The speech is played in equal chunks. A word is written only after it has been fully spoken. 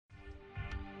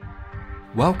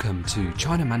Welcome to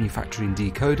China Manufacturing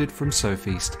Decoded from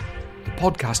Sofeast, the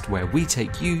podcast where we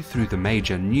take you through the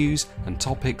major news and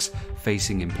topics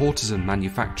facing importers and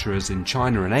manufacturers in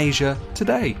China and Asia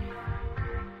today.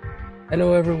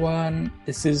 Hello everyone,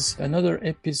 this is another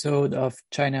episode of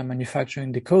China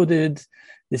Manufacturing Decoded.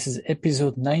 This is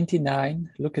episode 99.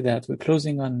 Look at that, we're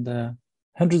closing on the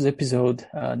 100th episode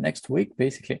next week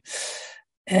basically.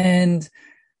 And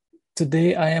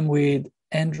today I am with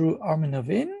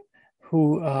Amirnovin,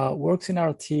 who works in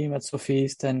our team at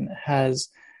Sofeast and has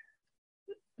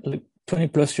 20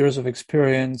 plus years of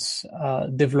experience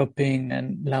developing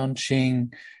and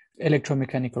launching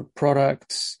electromechanical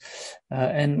products.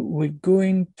 And we're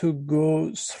going to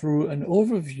go through an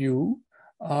overview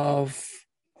of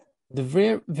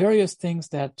the various things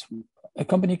that a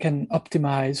company can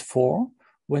optimize for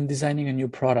when designing a new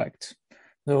product.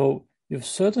 So you've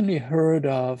certainly heard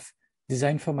of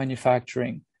design for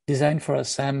manufacturing, design for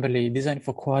assembly, design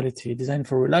for quality, design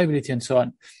for reliability, and so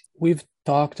on. We've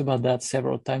talked about that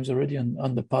several times already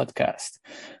on the podcast.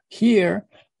 Here,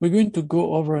 we're going to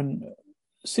go over and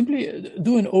simply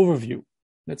do an overview.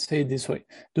 Let's say it this way.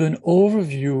 Do an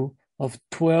overview of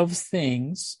 12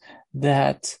 things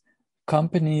that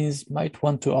companies might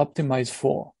want to optimize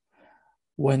for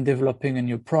when developing a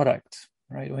new product,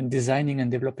 right? When designing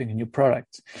and developing a new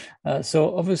product.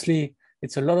 So obviously,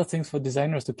 it's a lot of things for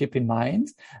designers to keep in mind,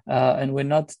 and we're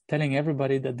not telling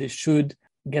everybody that they should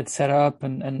get set up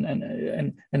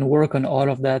and work on all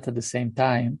of that at the same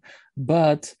time,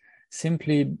 but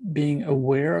simply being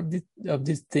aware of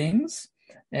these things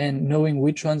and knowing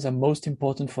which ones are most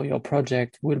important for your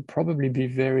project will probably be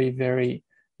very, very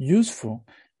useful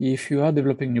if you are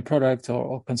developing a new product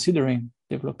or considering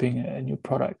developing a new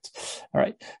product. All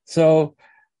right. So,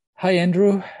 hi,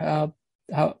 Andrew.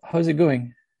 How's it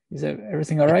going? Is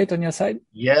everything all right on your side?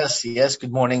 Yes.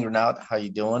 Good morning, Renaud. How you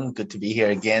doing? Good to be here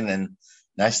again and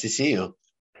nice to see you.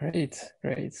 Great.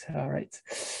 All right.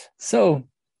 So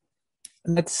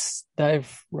let's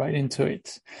dive right into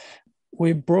it.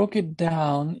 We broke it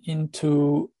down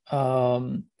into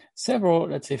several,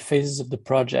 let's say, phases of the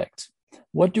project.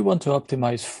 What do you want to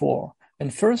optimize for?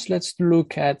 And first, let's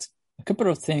look at a couple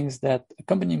of things that a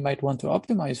company might want to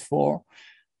optimize for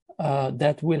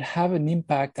that will have an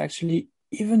impact actually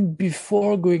even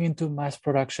before going into mass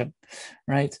production,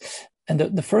 right? And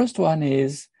the first one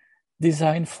is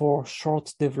design for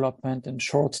short development and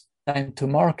short time to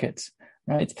market,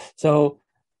 right? So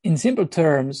in simple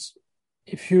terms,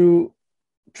 if you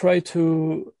try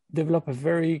to develop a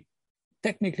very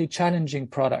technically challenging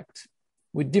product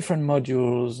with different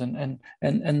modules and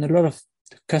a lot of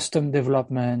custom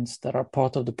developments that are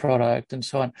part of the product and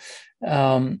so on.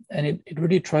 And it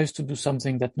really tries to do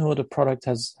something that no other product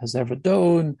has ever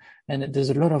done. And there's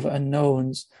a lot of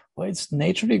unknowns. Well, it's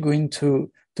naturally going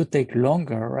to take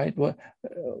longer, right?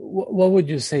 What would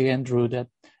you say, Andrew, that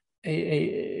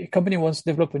a company wants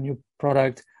to develop a new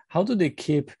product? How do they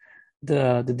keep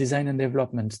the design and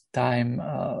development time,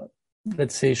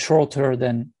 let's say, shorter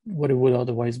than what it would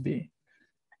otherwise be?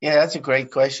 Yeah, that's a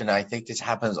great question. I think this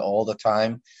happens all the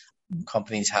time.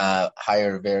 Companies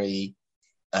hire very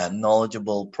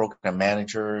knowledgeable program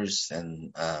managers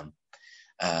and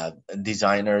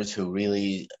designers who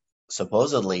really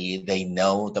supposedly they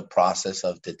know the process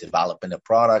of the development of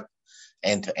product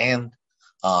end to end.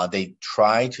 They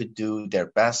try to do their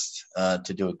best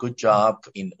to do a good job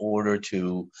in order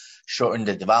to shorten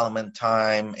the development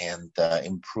time and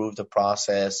improve the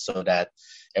process so that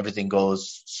everything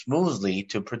goes smoothly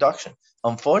to production.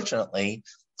 Unfortunately,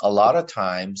 a lot of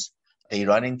times they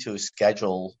run into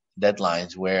schedule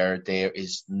deadlines where there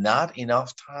is not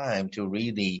enough time to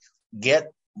really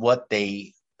get done what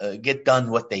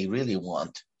they really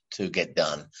want to get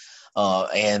done.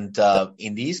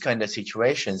 In these kind of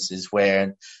situations is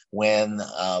when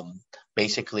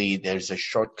basically there's a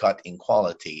shortcut in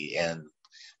quality and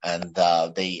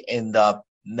they end up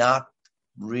not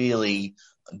really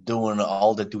doing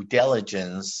all the due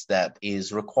diligence that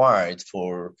is required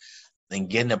for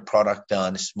getting a product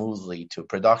done smoothly to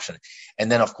production. And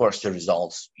then, of course, the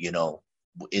results,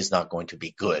 is not going to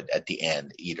be good at the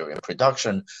end, either in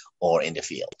production or in the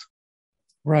field.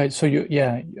 Right. So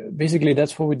basically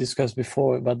that's what we discussed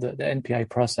before about the NPI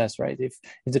process, right? If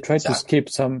they try to skip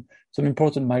some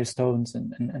important milestones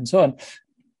and so on,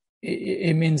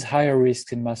 it means higher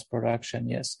risks in mass production.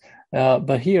 Yes.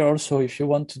 But here also, if you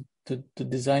want to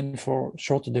design for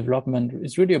shorter development,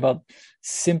 it's really about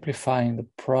simplifying the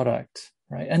product,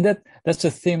 right? And that's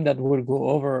a theme that we'll go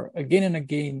over again and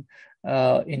again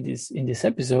in this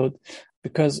episode,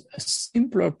 because a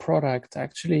simpler product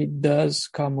actually does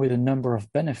come with a number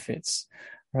of benefits.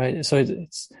 right? So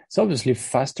it's obviously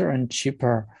faster and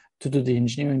cheaper to do the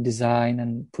engineering design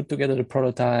and put together the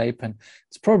prototype. And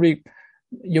it's probably,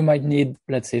 you might need,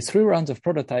 let's say, 3 rounds of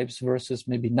prototypes versus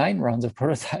maybe 9 rounds of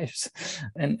prototypes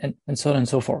and so on and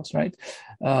so forth, right?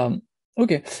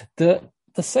 Okay. The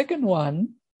second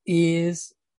one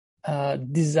is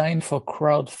designed for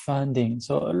crowdfunding.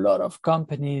 So a lot of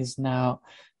companies now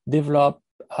develop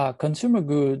consumer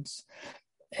goods,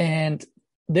 and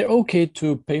they're okay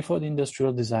to pay for the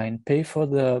industrial design, pay for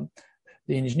the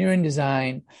engineering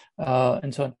design,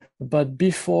 and so on. But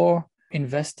before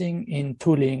investing in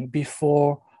tooling,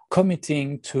 before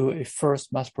committing to a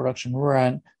first mass production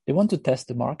run, they want to test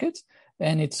the market.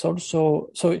 And it's also,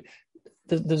 so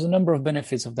there's a number of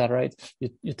benefits of that, right?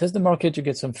 You test the market, you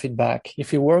get some feedback.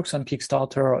 If it works on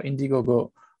Kickstarter or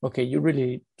Indiegogo, okay, you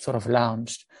really sort of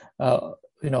launched,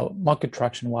 market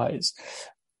traction wise.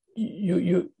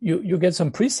 You get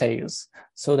some pre-sales,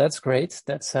 so that's great.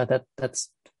 That's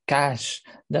cash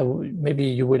that maybe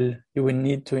you will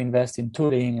need to invest in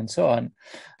tooling and so on.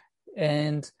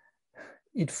 And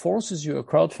it forces you, a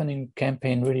crowdfunding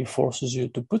campaign really forces you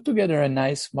to put together a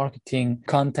nice marketing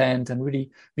content and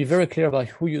really be very clear about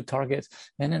who you target,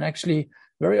 and then actually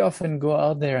very often go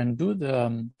out there and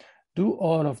do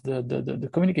all of the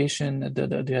communication,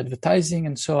 the advertising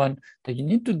and so on that you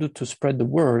need to do to spread the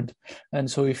word.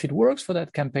 And so if it works for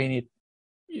that campaign,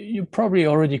 you probably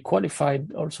already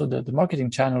qualified also the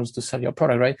marketing channels to sell your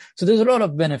product, right? So there's a lot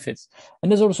of benefits.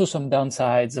 And there's also some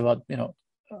downsides about,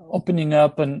 opening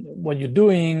up and what you're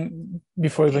doing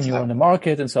before even you're on the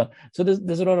market and so on. So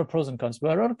there's a lot of pros and cons,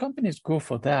 but a lot of companies go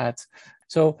for that.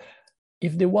 So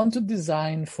if they want to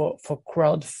design for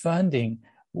crowdfunding,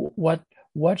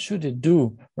 what should they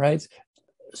do, right?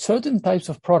 Certain types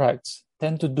of products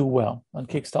tend to do well on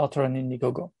Kickstarter and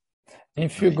Indiegogo. And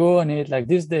if you go on it, like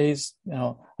these days, I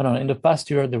don't know, in the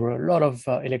past year, there were a lot of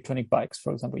electronic bikes,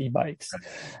 for example, e-bikes.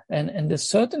 And there's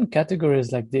certain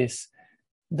categories like this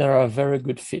that are a very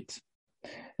good fit.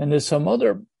 And there's some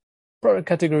other product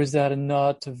categories that are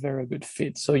not a very good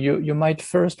fit. So you might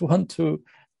first want to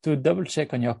double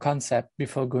check on your concept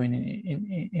before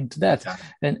going into that. Yeah.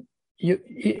 And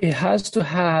it has to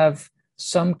have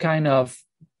some kind of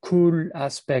cool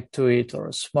aspect to it, or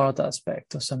a smart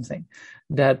aspect or something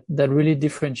that really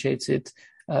differentiates it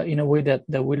in a way that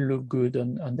will look good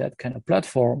on that kind of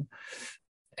platform.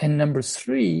 And number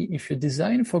 3, if you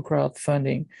design for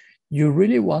crowdfunding, you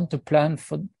really want to plan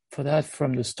for that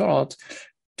from the start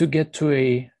to get to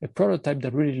a prototype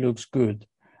that really looks good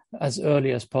as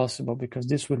early as possible, because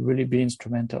this will really be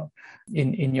instrumental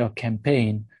in your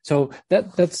campaign. So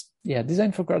that's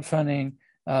design for crowdfunding.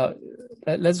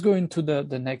 Let's go into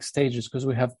the next stages, because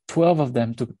we have 12 of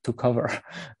them to cover.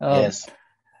 Yes.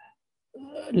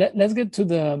 Let's get to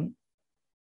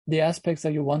the aspects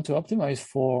that you want to optimize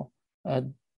for,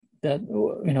 that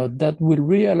will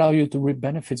really allow you to reap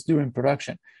benefits during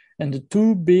production. And the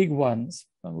 2 big ones,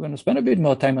 I'm going to spend a bit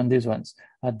more time on these ones,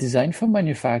 are design for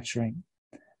manufacturing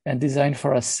and design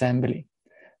for assembly.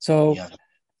 So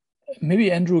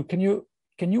maybe Andrew, can you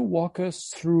walk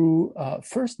us through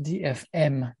first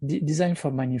DFM, design for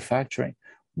manufacturing?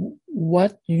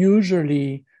 What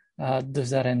usually does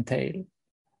that entail?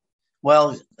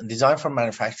 Well, design for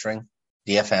manufacturing,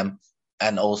 DFM,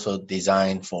 and also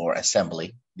design for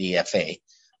assembly, DFA.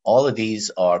 All of these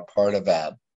are part of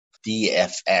a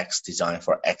DFX, design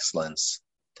for excellence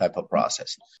type of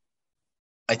process.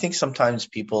 I think sometimes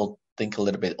people think a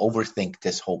little bit, overthink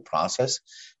this whole process,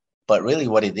 but really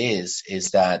what it is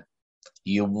that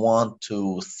you want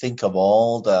to think of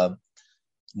all the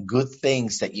good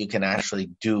things that you can actually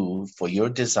do for your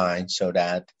design so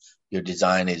that your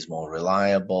design is more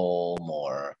reliable,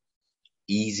 more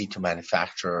easy to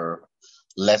manufacture,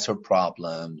 lesser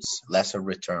problems, lesser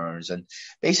returns, and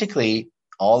basically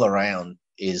all around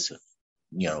is,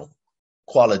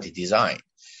 quality design.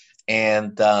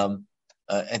 And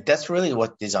that's really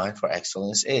what design for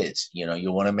excellence is.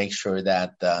 You want to make sure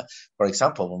that, for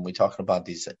example, when we talk about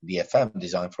this DFM,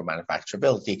 design for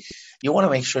manufacturability, you want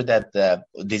to make sure that the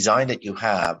design that you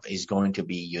have is going to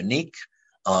be unique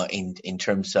in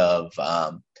terms of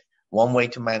one way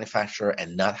to manufacture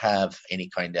and not have any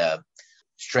kind of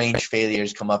strange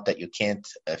failures come up that you can't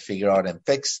figure out and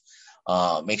fix.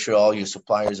 Make sure all your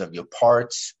suppliers of your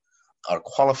parts are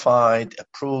qualified,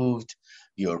 approved.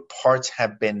 Your parts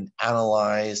have been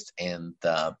analyzed and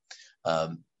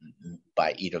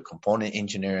by either component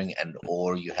engineering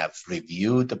or you have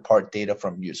reviewed the part data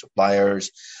from your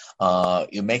suppliers.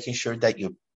 You're making sure that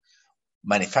your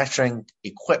manufacturing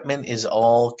equipment is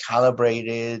all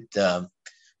calibrated,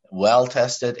 well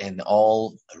tested, and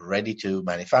all ready to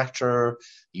manufacture.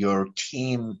 Your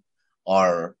team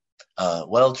are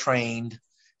well trained.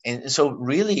 And so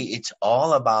really it's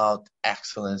all about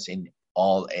excellence in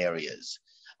all areas.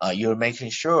 You're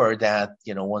making sure that,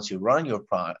 once you run your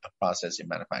process in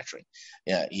manufacturing,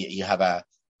 you have a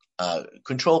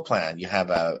control plan,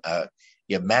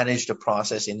 you manage the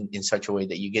process in such a way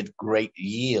that you get great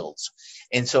yields.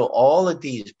 And so all of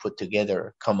these put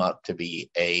together come up to be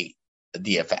a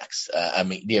DFX,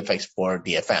 DFX for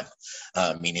DFM,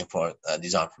 meaning for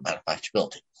design for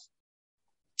manufacturability.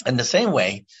 In the same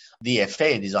way,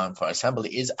 DFA, design for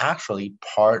assembly, is actually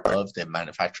part of the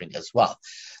manufacturing as well.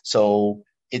 So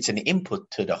it's an input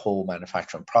to the whole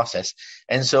manufacturing process.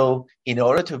 And so in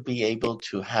order to be able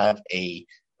to have a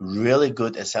really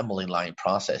good assembly line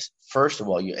process, first of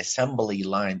all, your assembly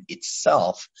line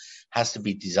itself has to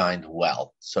be designed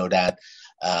well so that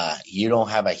you don't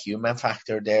have a human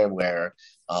factor there where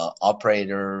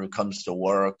operator comes to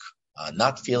work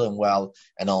not feeling well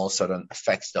and all of a sudden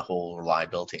affects the whole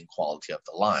reliability and quality of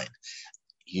the line.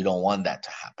 You don't want that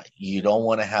to happen. You don't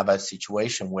want to have a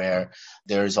situation where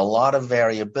there's a lot of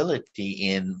variability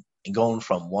in going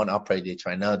from one operator to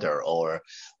another, or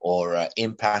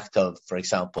impact of, for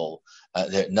example,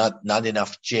 not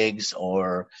enough jigs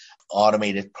or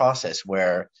automated process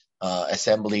where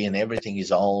assembly and everything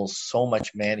is all so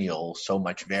much manual, so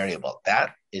much variable.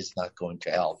 That is not going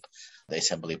to help the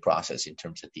assembly process in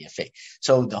terms of DFA.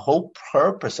 So the whole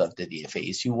purpose of the DFA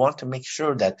is you want to make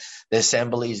sure that the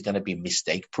assembly is going to be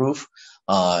mistake proof.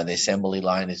 The assembly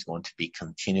line is going to be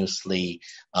continuously,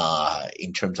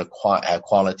 in terms of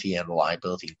quality and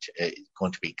reliability,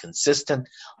 going to be consistent,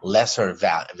 lesser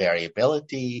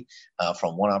variability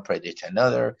from one operator to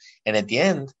another. And at the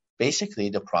end,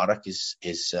 basically, the product is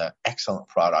excellent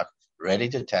product, ready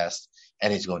to test,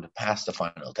 and is going to pass the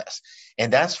final test.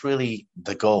 And that's really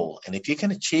the goal. And if you can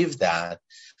achieve that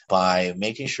by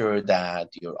making sure that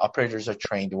your operators are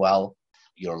trained well,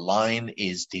 your line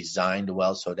is designed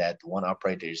well so that one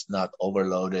operator is not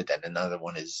overloaded and another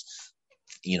one is,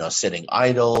 sitting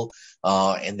idle,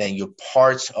 and then your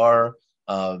parts are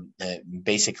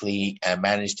basically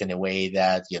managed in a way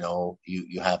that,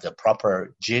 you have the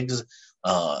proper jigs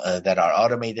that are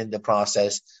automated in the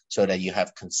process so that you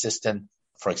have consistent,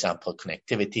 for example,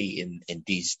 connectivity in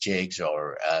these jigs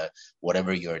or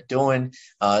whatever you're doing.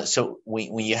 So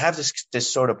when you have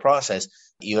this sort of process,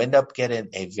 you end up getting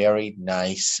a very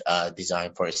nice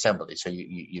design for assembly. So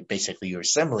you basically, your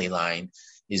assembly line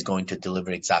is going to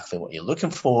deliver exactly what you're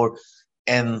looking for.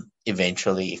 And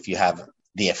eventually, if you have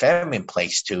DFM in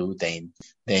place too, then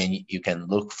you can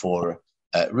look for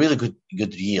really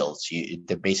good yields.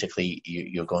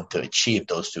 You're going to achieve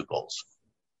those two goals.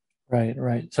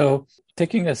 Right. So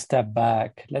taking a step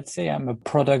back, let's say I'm a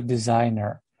product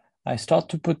designer. I start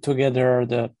to put together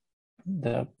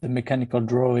the mechanical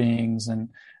drawings and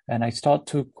I start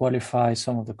to qualify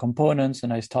some of the components,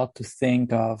 and I start to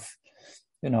think of,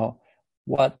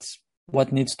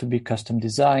 what needs to be custom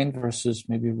designed versus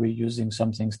maybe reusing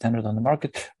something standard on the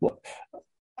market.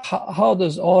 How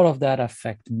does all of that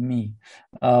affect me?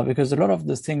 Because a lot of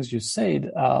the things you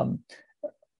said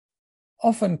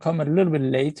often come a little bit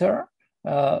later,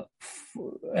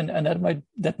 and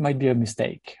that might be a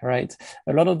mistake, right?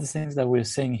 A lot of the things that we're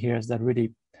saying here is that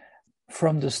really,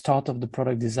 from the start of the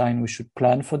product design, we should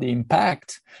plan for the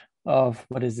impact of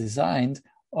what is designed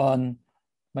on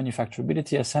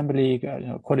manufacturability, assembly,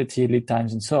 quality, lead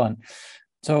times, and so on.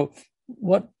 So,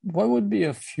 what would be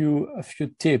a few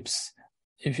tips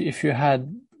if you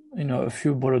had a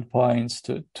few bullet points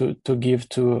to give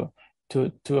to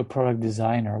a product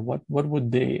designer? What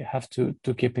would they have to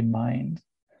keep in mind?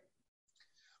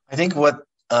 I think what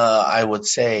I would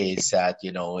say is that,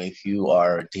 if you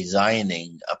are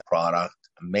designing a product,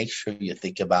 make sure you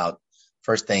think about,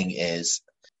 first thing is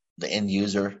the end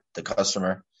user, the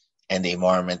customer, and the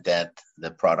environment that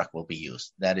the product will be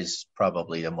used. That is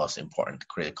probably the most important,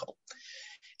 critical.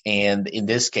 And in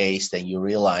this case, then you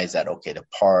realize that, okay, the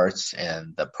parts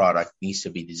and the product needs to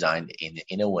be designed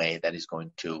in a way that is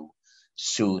going to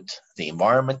suit the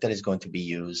environment that is going to be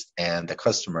used and the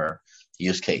customer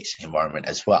use case environment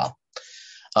as well.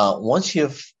 Once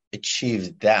you've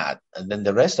achieved that, and then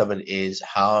the rest of it is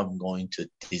how I'm going to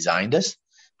design this,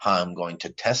 how I'm going to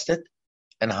test it,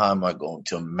 and how am I going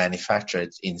to manufacture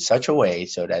it in such a way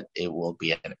so that it will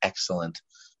be an excellent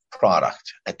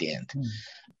product at the end.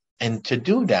 And to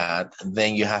do that,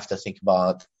 then you have to think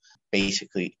about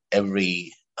basically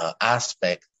every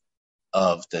aspect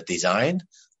of the design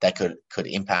that could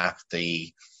impact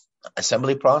the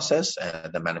assembly process,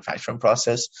 the manufacturing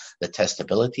process, the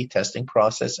testing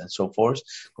process, and so forth,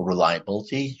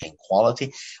 reliability and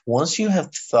quality. Once you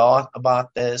have thought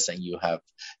about this and you have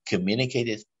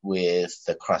communicated with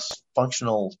the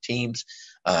cross-functional teams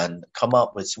and come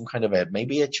up with some kind of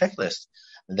maybe a checklist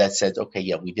that says, okay,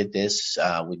 yeah, we did this,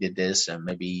 and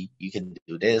maybe you can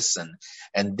do this,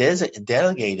 and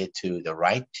delegate it to the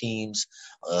right teams,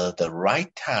 the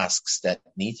right tasks that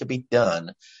need to be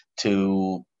done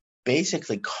to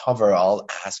basically cover all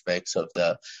aspects of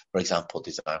for example,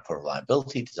 design for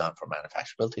reliability, design for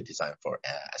manufacturability, design for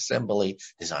assembly,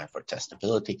 design for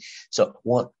testability. So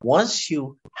once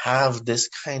you have this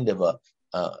kind of a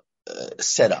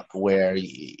setup where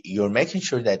you're making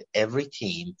sure that every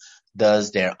team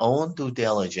does their own due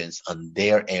diligence on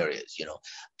their areas,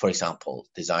 for example,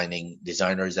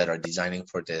 designers that are designing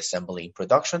for the assembly in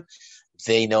production,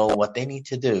 they know what they need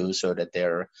to do so that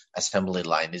their assembly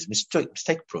line is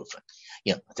mistake-proof.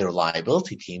 The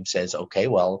reliability team says, okay,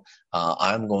 well,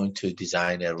 I'm going to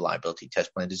design a reliability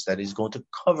test plan that is going to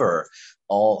cover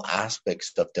all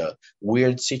aspects of the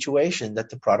weird situation that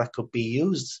the product could be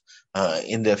used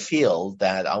in the field,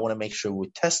 that I want to make sure we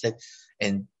test it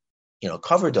and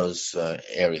cover those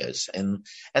areas. And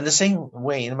the same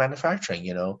way in manufacturing,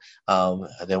 they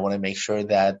want to make sure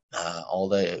that all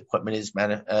the equipment is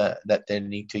that they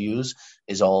need to use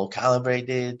is all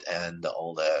calibrated, and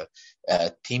all the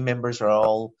team members are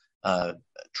all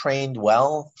trained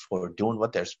well for doing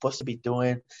what they're supposed to be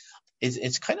doing.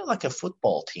 It's kind of like a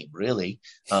football team, really.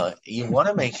 You want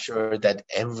to make sure that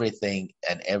everything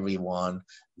and everyone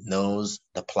knows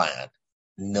the plan,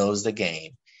 knows the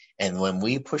game. And when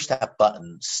we push that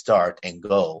button, start and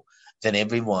go, then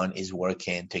everyone is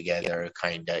working together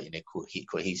kind of in a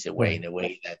cohesive way, in a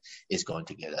way that is going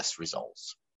to get us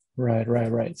results. Right.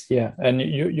 Yeah. And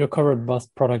you covered both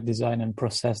product design and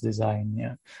process design.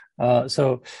 Yeah.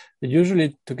 So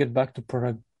usually, to get back to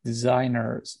product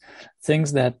designers,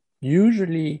 things that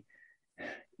usually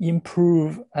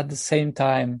improve at the same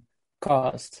time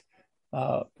cost,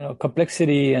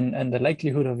 complexity and the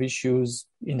likelihood of issues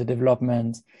in the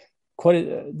development,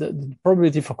 the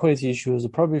probability for quality issues, the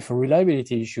probability for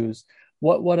reliability issues.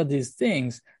 What are these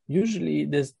things? Usually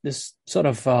there's this sort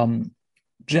of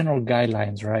general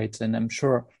guidelines, right? And I'm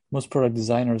sure most product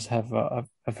designers have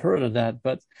heard of that,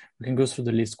 but we can go through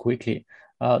the list quickly.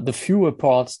 The fewer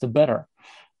parts, the better.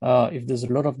 If there's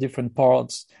a lot of different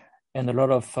parts and a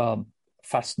lot of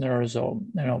fasteners or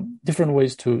different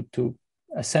ways to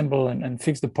assemble and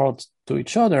fix the parts to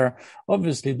each other,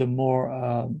 obviously the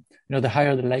more the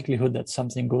higher the likelihood that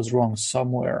something goes wrong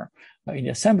somewhere in the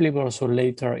assembly, but also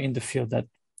later in the field, that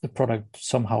the product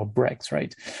somehow breaks,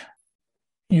 right?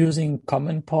 Using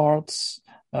common parts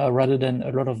rather than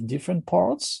a lot of different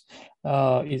parts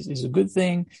is a good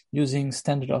thing. Using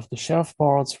standard off-the-shelf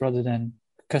parts rather than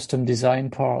custom design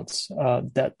parts,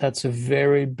 that's a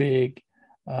very big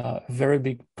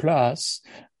plus,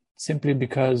 simply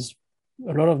because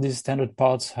a lot of these standard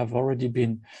parts have already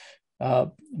been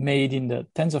made in the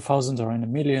tens of thousands or in the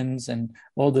millions, and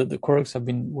all the quirks have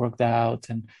been worked out,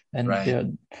 and right.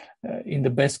 In the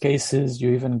best cases,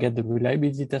 you even get the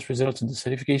reliability test results and the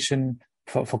certification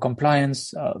for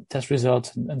compliance test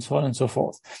results, and so on and so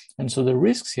forth. And so the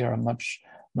risks here are much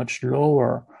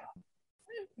lower,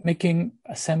 making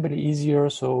assembly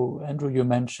easier. So Andrew, you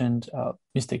mentioned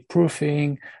mistake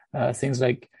proofing, things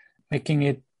like making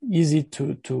it easy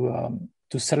to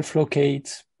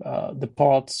self-locate the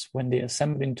parts when they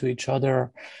assemble into each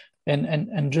other,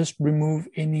 and just remove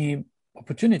any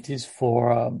opportunities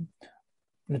for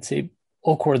let's say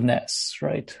awkwardness,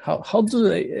 right? How do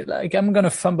they, like, I'm gonna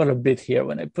fumble a bit here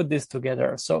when I put this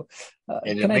together. So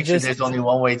and make sure there's only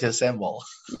one way to assemble.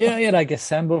 yeah, like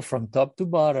assemble from top to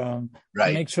bottom.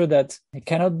 Right. Make sure that it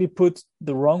cannot be put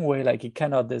the wrong way. Like it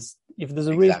cannot. If there's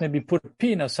a risk, maybe put a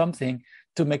pin or something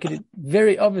to make it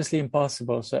very obviously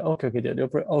impossible. So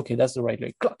okay, that's the right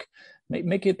way. Clock.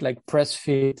 Make it like press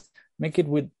fit. Make it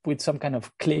with some kind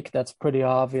of click that's pretty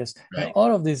obvious. Right. And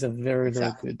all of these are very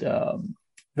very good.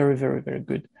 Very very very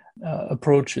good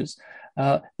approaches.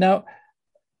 Now,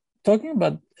 talking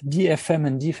about DFM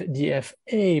and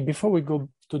DFA, before we go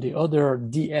to the other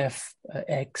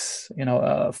DFX,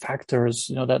 factors,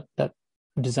 that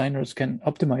designers can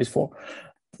optimize for.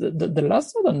 The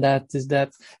last thought on that is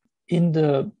that in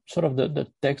the sort of the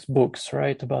textbooks,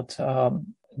 right, about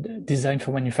design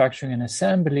for manufacturing and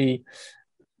assembly,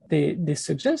 they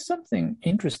suggest something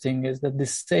interesting, is that they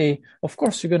say, of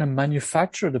course, you're going to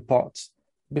manufacture the parts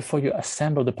before you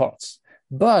assemble the parts.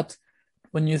 But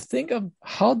when you think of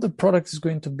how the product is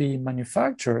going to be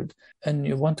manufactured and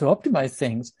you want to optimize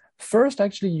things, first,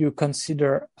 actually, you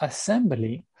consider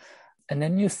assembly. And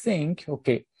then you think,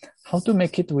 okay, how to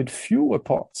make it with fewer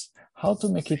parts, how to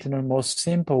make it in a most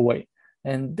simple way.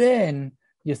 And then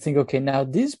you think, okay, now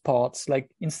these parts,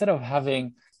 like instead of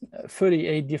having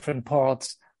 38 different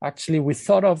parts. Actually, we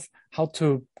thought of how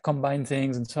to combine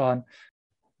things and so on.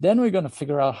 Then we're going to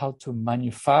figure out how to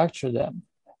manufacture them.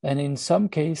 And in some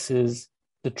cases,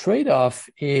 the trade-off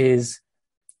is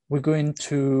we're going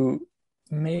to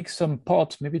make some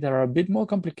parts maybe that are a bit more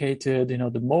complicated,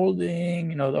 the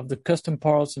molding, of the custom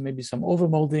parts, and maybe some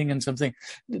overmolding and something.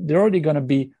 They're already going to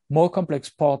be more complex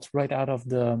parts right out of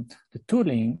the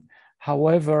tooling.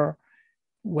 However,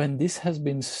 when this has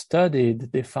been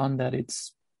studied, they found that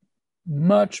it's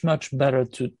much, much better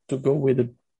to go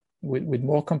with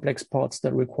more complex parts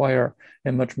that require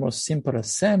a much more simple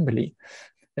assembly.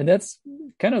 And that's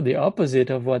kind of the opposite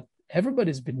of what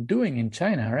everybody's been doing in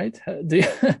China, right? Do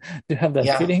you have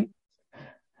that feeling?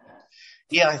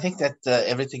 Yeah, I think that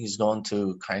everything is going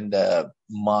to kind of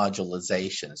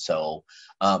modularization. So,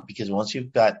 because once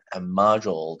you've got a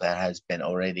module that has been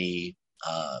already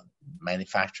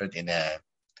manufactured in a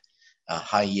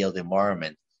high yield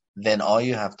environment, then all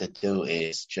you have to do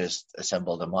is just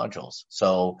assemble the modules.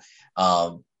 So,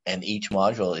 and each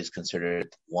module is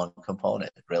considered one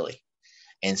component, really.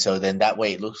 And so then that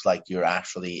way it looks like you're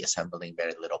actually assembling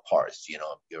very little parts. You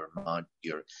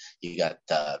got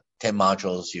 10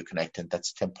 modules you connect, and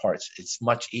that's 10 parts. It's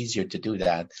much easier to do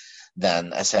that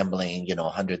than assembling,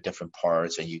 100 different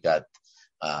parts, and you got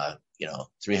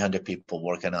 300 people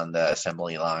working on the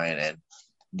assembly line. And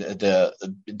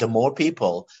the more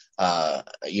people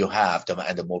you have,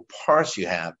 and the more parts you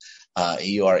have,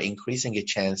 you are increasing a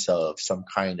chance of some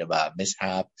kind of a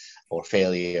mishap or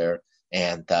failure,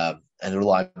 and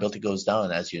reliability goes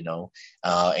down, as you know.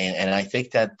 And I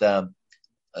think that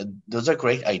those are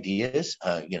great ideas.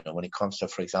 When it comes to,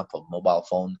 for example, mobile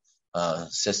phone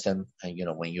system, and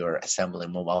when you're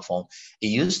assembling mobile phone, it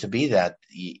used to be that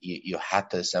you had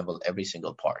to assemble every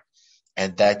single part.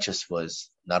 And that just was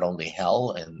not only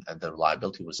hell, and the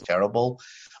reliability was terrible,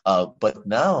 but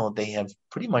now they have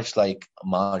pretty much like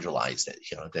modularized it.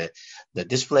 The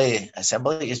display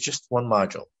assembly is just one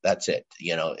module. That's it.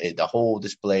 The whole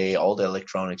display, all the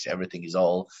electronics, everything is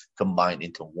all combined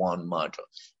into one module.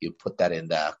 You put that in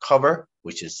the cover,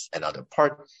 which is another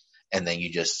part, and then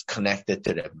you just connect it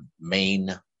to the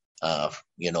main,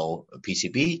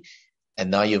 PCB, and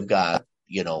now you've got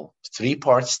 3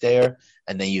 parts there,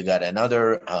 and then you got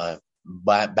another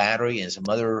battery and some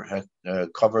other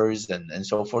covers and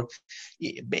so forth.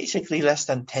 Basically less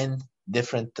than 10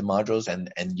 different modules,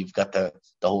 and you've got the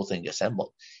whole thing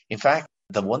assembled. In fact,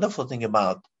 the wonderful thing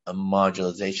about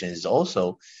modularization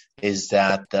is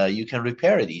that you can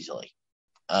repair it easily.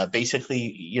 Basically,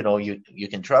 you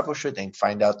can troubleshoot and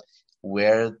find out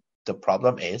where the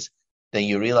problem is. Then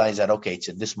you realize that, okay, it's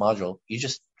in this module. You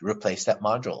just replace that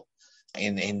module.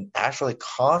 And actually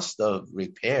cost of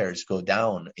repairs go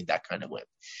down in that kind of way.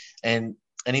 And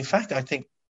in fact, I think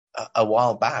a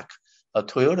while back,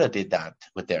 Toyota did that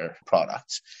with their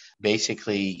products.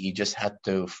 Basically, you just had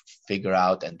to figure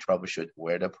out and troubleshoot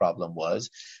where the problem was.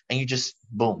 And you just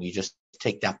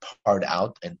take that part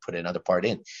out and put another part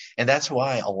in. And that's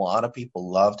why a lot of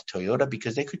people loved Toyota,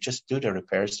 because they could just do the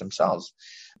repairs themselves.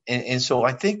 And so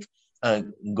I think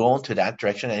going to that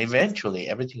direction, and eventually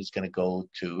everything is going to go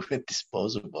to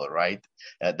disposable, right?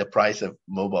 The price of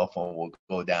mobile phone will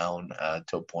go down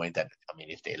to a point that,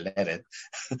 if they let it,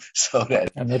 so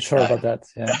that I'm not sure about that.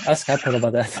 Yeah, ask Apple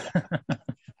about that.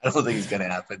 I don't think it's going to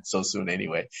happen so soon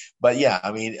anyway. But yeah,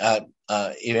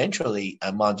 eventually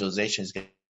modularization is going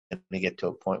to get to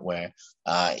a point where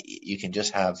you can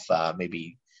just have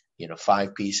maybe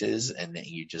 5 pieces, and then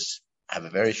you just have a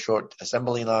very short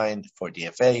assembly line for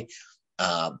DFA.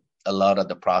 A lot of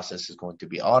the process is going to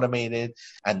be automated,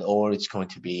 or it's going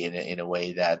to be in a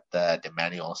way that the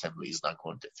manual assembly is not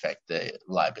going to affect the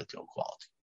reliability or quality.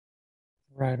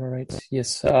 Right.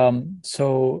 Yes.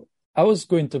 So I was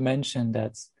going to mention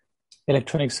that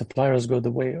electronic suppliers go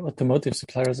the way automotive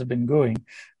suppliers have been going,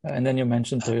 and then you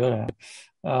mentioned Toyota.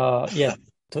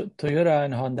 Toyota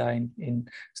and Honda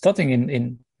starting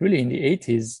in really in the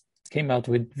 80s came out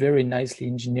with very nicely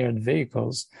engineered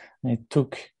vehicles, and it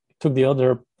took the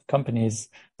other companies,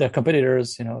 their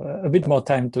competitors, a bit more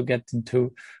time to get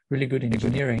into really good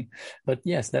engineering. But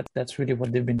yes, that's really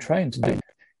what they've been trying to do.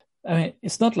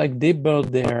 It's not like they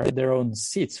build their own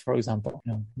seats, for example.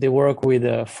 They work with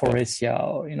Faurecia,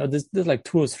 or there's like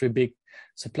 2 or 3 big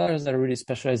suppliers that are really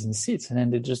specialized in seats, and then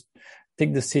they just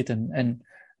take the seat and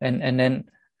then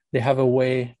they have a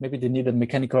way. Maybe they need a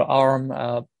mechanical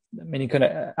arm. Many kind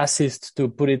of assist to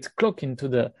put it clock into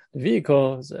the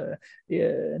vehicles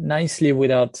nicely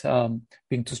without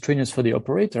being too strenuous for the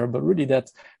operator. But really,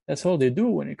 that's all they do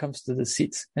when it comes to the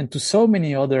seats, and to so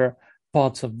many other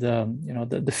parts of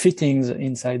the fittings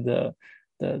inside the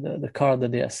the car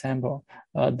that they assemble,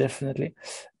 definitely.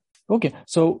 Okay,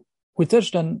 so we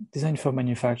touched on design for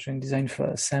manufacturing, design for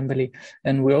assembly,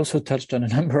 and we also touched on a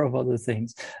number of other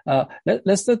things.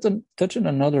 Let's touch on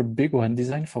another big one,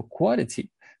 design for quality.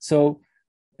 So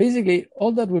basically,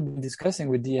 all that we've been discussing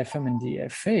with DFM and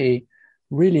DFA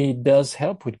really does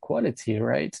help with quality,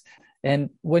 right?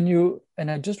 And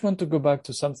I just want to go back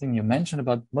to something you mentioned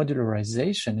about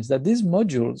modularization, is that these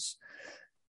modules,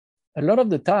 a lot of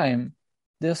the time,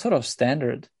 they're sort of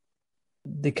standard.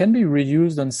 They can be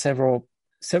reused on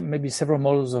maybe several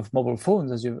models of mobile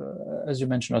phones, as you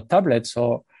mentioned, or tablets,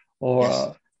 or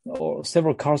Yes. or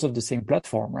several cars of the same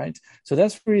platform, right? So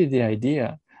that's really the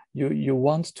idea. You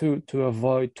want to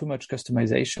avoid too much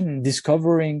customization,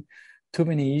 discovering too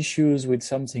many issues with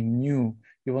something new.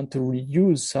 You want to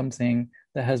reuse something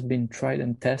that has been tried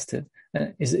and tested.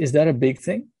 Is that a big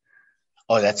thing?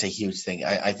 Oh, that's a huge thing.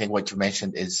 I think what you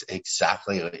mentioned is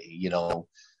exactly,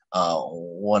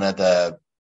 one of the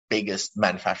biggest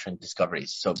manufacturing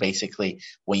discoveries. So basically,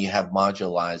 when you have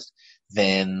modularized,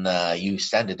 then you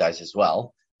standardize as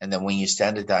well. And then when you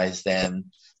standardize, then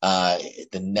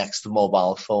the next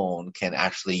mobile phone can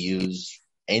actually use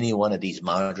any one of these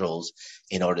modules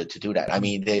in order to do that. I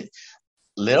mean,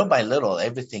 little by little,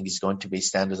 everything is going to be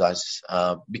standardized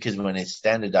because when it's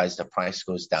standardized, the price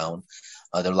goes down,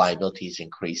 the reliability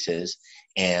increases,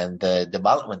 and the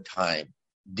development time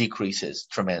decreases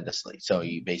tremendously. So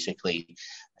you basically,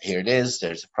 here it is,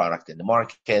 there's a product in the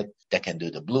market that can do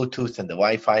the Bluetooth and the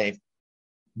Wi-Fi.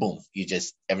 Boom,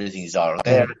 everything is all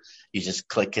there. You just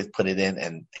click it, put it in,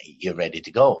 and you're ready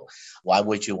to go. Why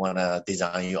would you want to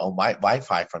design your own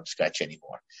Wi-Fi from scratch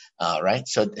anymore? Right?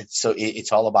 So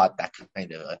it's all about that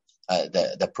kind of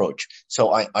the approach.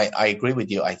 So I agree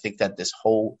with you. I think that this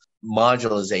whole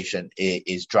modularization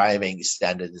is driving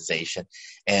standardization,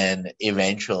 and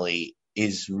eventually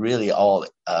is really all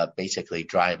basically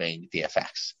driving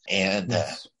DFX. And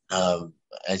Yes.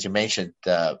 As you mentioned,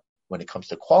 when it comes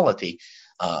to quality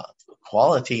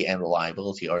and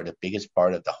reliability are the biggest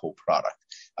part of the whole product.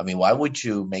 I mean, why would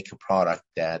you make a product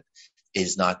that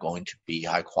is not going to be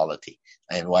high quality?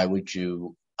 And why would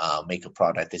you make a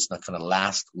product that's not going to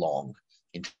last long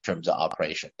in terms of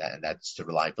operation? And that's the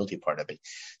reliability part of it.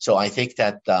 So I think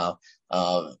that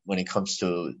when it comes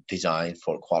to design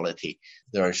for quality,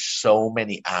 there are so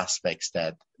many aspects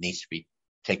that needs to be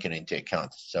taken into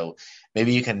account. So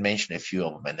maybe you can mention a few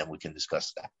of them, and then we can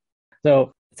discuss that.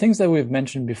 So things that we've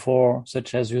mentioned before,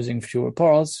 such as using fewer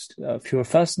parts, fewer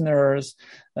fasteners,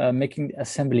 making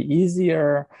assembly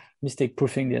easier,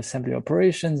 mistake-proofing the assembly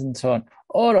operations, and so on.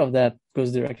 All of that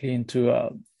goes directly into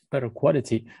better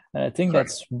quality. And I think Correct.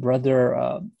 that's rather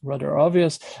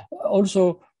obvious.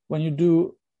 Also, when you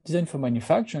do design for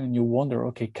manufacturing, you wonder,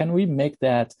 okay, can we make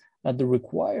that at the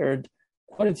required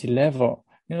quality level?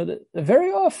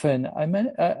 Very often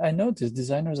I notice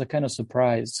designers are kind of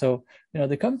surprised. So,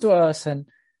 they come to us, and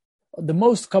the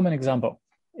most common example,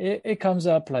 it comes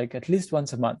up like at least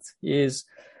once a month, is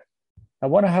I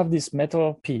want to have this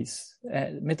metal piece,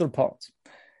 metal part,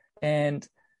 and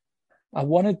I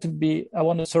want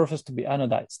the surface to be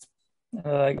anodized.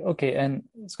 Like, okay, and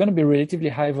it's going to be relatively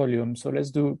high volume. So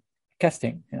let's do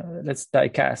casting. Let's die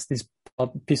cast this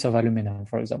piece of aluminum,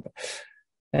 for example.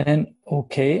 And then,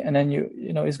 okay, and then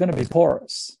it's going to be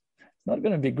porous. It's not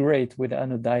going to be great with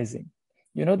anodizing.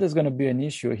 There's going to be an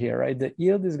issue here, right? The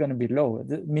yield is going to be low,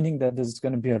 meaning that there's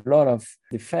going to be a lot of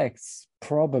defects,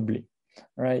 probably,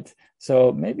 right?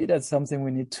 So maybe that's something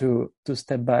we need to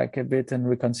step back a bit and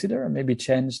reconsider, and maybe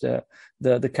change the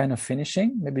kind of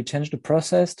finishing, maybe change the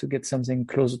process to get something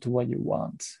closer to what you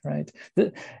want, right?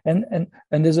 And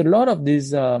there's a lot of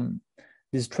these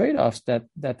trade-offs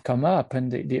that come up,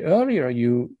 and the earlier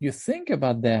you think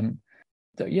about them,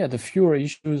 the fewer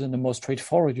issues and the more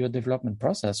straightforward your development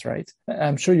process, right?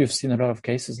 I'm sure you've seen a lot of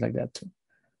cases like that too.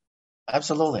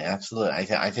 Absolutely.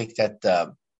 I think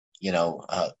that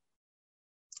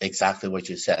exactly what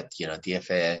you said.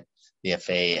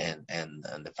 DFA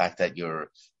and the fact that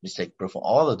you're mistake proof,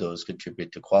 all of those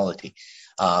contribute to quality.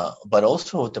 But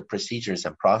also the procedures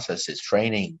and processes,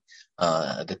 training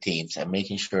the teams and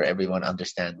making sure everyone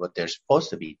understands what they're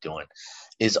supposed to be doing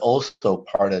is also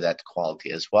part of that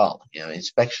quality as well.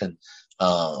 Inspection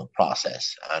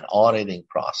process, an auditing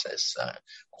process,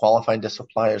 qualifying the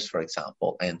suppliers, for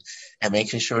example, and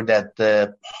making sure that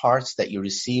the parts that you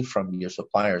receive from your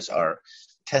suppliers are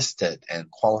tested and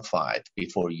qualified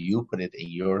before you put it in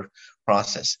your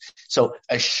process. So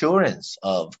assurance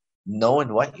of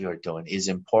knowing what you're doing is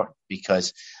important,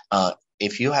 because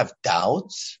if you have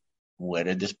doubts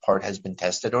whether this part has been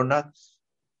tested or not,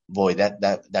 boy,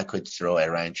 that could throw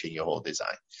a wrench in your whole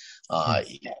design.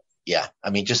 Yeah, I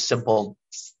mean, just simple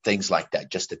things like that,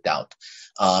 just a doubt.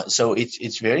 So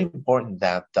it's very important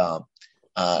that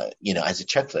as a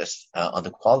checklist on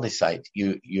the quality side,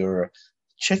 you're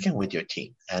checking with your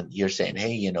team and you're saying,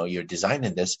 hey, you're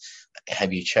designing this.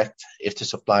 Have you checked if the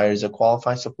supplier is a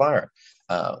qualified supplier?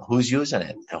 Who's using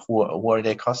it? Who are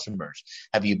their customers?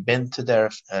 Have you been to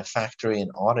their factory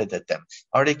and audited them?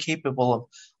 Are they capable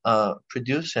of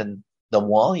producing the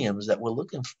volumes that we're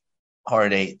looking for?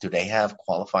 Do they have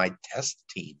qualified test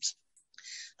teams?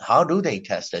 How do they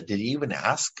test it? Did you even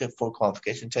ask for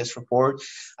qualification test report?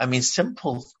 I mean,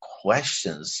 simple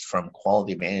questions from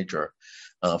quality manager,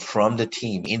 from the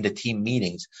team in the team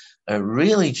meetings,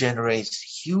 really generates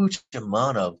huge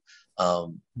amount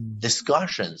of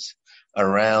discussions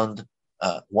around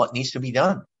what needs to be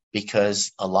done.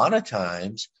 Because a lot of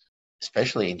times,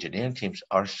 especially engineering teams,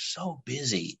 are so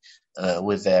busy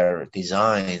with their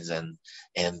designs and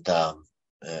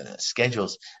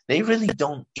schedules, they really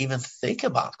don't even think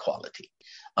about quality.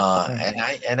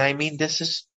 And I mean, this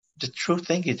is the true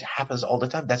thing. It happens all the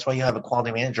time. That's why you have a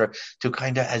quality manager to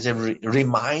kind of as a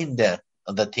remind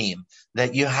the team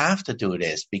that you have to do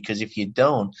this, because if you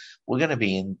don't, we're going to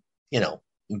be in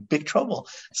big trouble.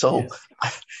 So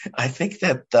yes. I think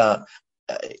that a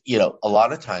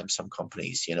lot of times some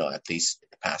companies, at least in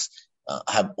the past,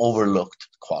 have overlooked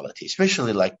quality,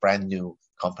 especially like brand new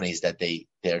companies that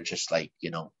they're just like,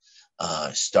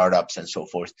 startups and so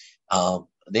forth.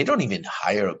 They don't even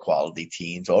hire quality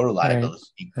teams or reliability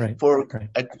team for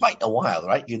quite a while,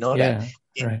 right? That.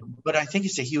 But I think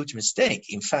it's a huge mistake.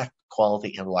 In fact,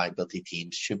 quality and reliability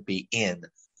teams should be in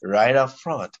right up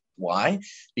front. Why?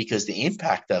 Because the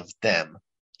impact of them,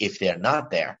 if they're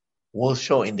not there, will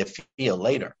show in the field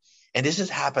later. And this has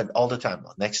happened all the time.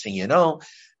 Next thing you know,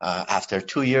 after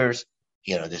 2 years,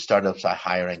 the startups are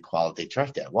hiring quality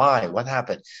director. Why? What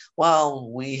happened? Well,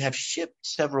 we have shipped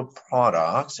several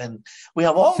products and we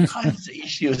have all kinds of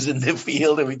issues in the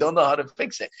field and we don't know how to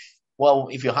fix it. Well,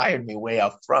 if you hired me way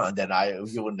up front, then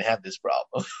you wouldn't have this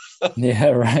problem. Yeah,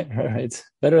 right.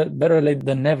 Better late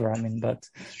than never. I mean, but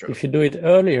if you do it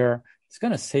earlier, it's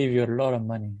going to save you a lot of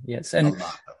money. Yes.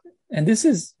 And this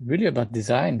is really about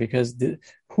design, because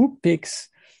who picks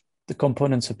the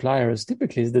component suppliers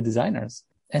typically is the designers.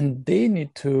 And they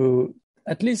need to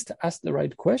at least ask the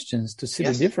right questions to see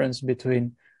the difference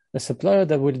between a supplier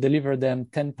that will deliver them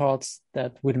 10 parts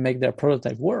that will make their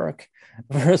prototype work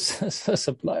versus a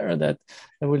supplier that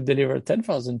will deliver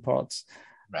 10,000 parts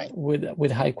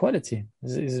with high quality.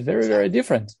 It's very, very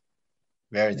different.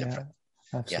 Very different.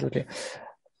 Yeah, absolutely. Yeah.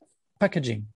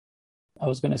 Packaging. I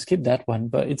was going to skip that one,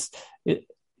 but it's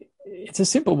a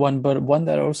simple one, but one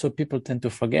that also people tend to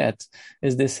forget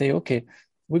is they say, okay,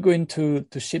 we're going to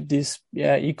ship this,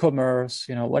 e-commerce,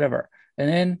 whatever. And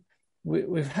then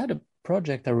we've had a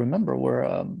project, I remember,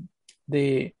 where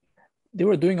they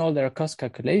were doing all their cost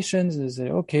calculations. They say,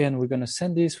 okay, and we're going to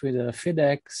send this with a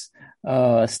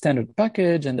FedEx standard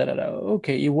package, and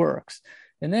okay, it works.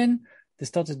 And then they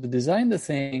started to design the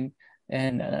thing,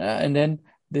 and then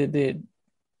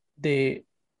they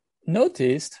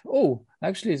noticed,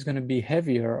 actually it's going to be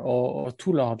heavier or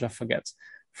too large, I forget,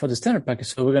 for the standard package.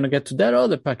 So we're going to get to that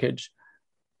other package.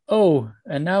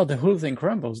 And now the whole thing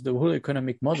crumbles. The whole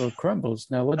economic model crumbles.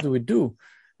 Now what do we do?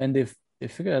 And they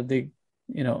figured out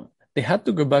they had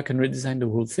to go back and redesign the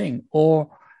whole thing, or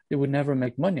they would never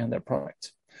make money on their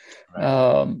product.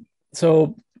 Right.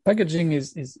 So packaging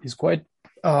is quite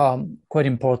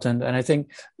important, and I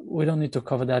think we don't need to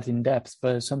cover that in depth,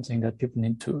 but it's something that people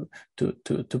need to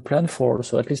plan for.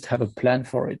 So at least have a plan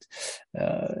for it,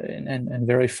 and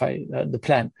verify the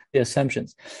plan, the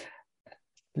assumptions.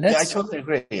 I totally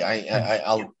agree.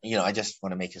 I just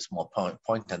want to make a small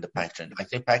point on the packaging. I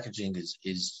think packaging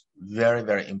is very,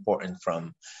 very important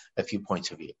from a few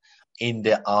points of view. In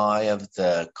the eye of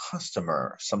the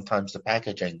customer, sometimes the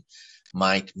packaging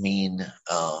might mean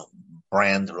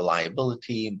brand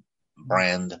reliability,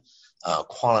 brand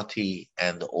quality,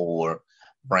 and or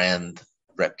brand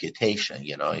reputation.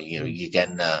 You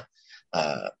get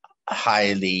a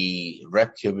highly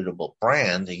reputable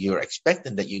brand, you're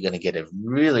expecting that you're going to get a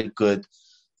really good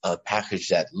package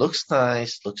that looks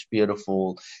nice, looks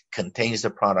beautiful, contains the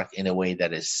product in a way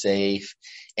that is safe,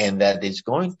 and that is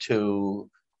going to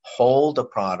hold the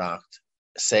product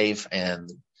safe and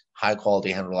high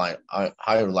quality and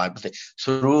high reliability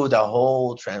through the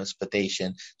whole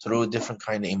transportation, through different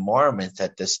kind of environments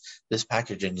that this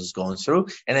packaging is going through,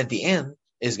 and at the end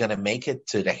is going to make it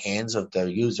to the hands of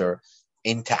the user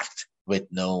intact with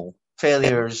no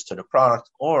failures to the product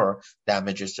or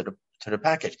damages to the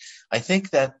package. I think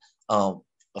that, of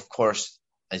course,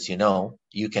 as you know,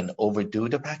 you can overdo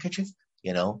the packaging.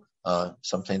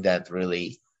 something that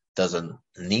really doesn't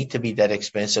need to be that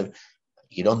expensive.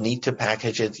 You don't need to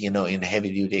package it, in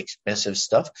heavy duty expensive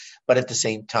stuff. But at the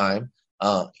same time,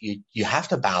 you have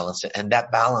to balance it. And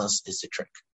that balance is the trick.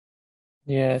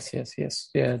 Yes.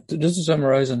 Yeah. Just to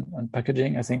summarize on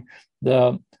packaging, I think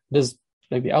there's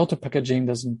like the outer packaging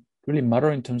doesn't really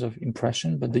matter in terms of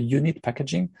impression, but the unit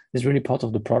packaging is really part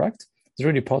of the product. It's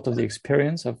really part of the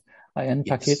experience of I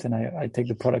unpack it and I take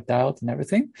the product out and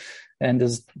everything. And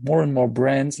there's more and more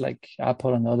brands like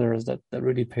Apple and others that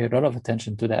really pay a lot of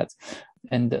attention to that.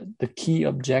 And the key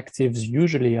objectives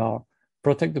usually are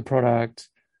protect the product,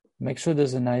 make sure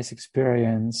there's a nice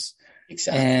experience,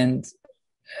 exactly.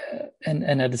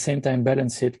 and at the same time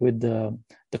balance it with the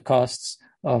costs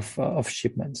of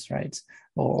shipments, right?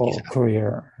 Or exactly.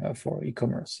 Courier for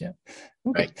e-commerce. Yeah.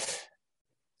 Okay. Right.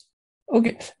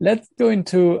 Okay. Let's go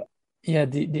into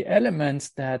the elements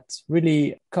that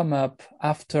really come up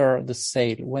after the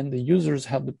sale when the users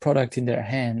have the product in their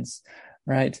hands,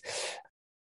 right?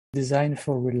 Design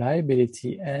for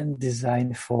reliability and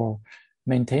design for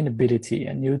maintainability,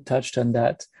 and you touched on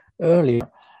that earlier.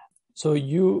 So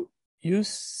you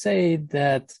say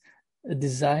that a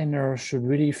designer should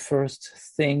really first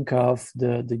think of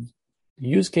the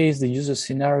use case, the user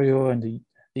scenario, and the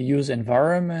user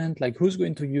environment, like who's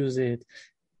going to use it,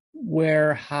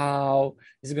 where, how,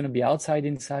 is it going to be outside,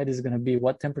 inside, is it going to be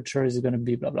what temperature, is it going to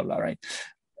be, blah, blah, blah, right?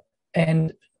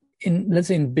 And let's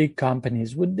say in big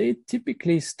companies, would they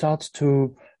typically start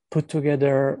to put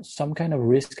together some kind of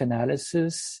risk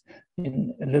analysis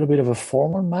in a little bit of a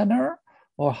formal manner,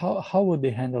 or how would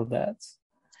they handle that?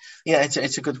 Yeah,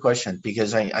 it's a good question,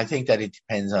 because I think that it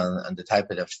depends on the type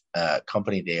of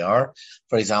company they are.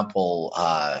 For example,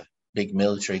 big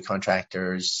military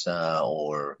contractors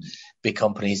or big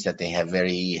companies that they have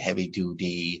very heavy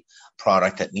duty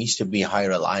product that needs to be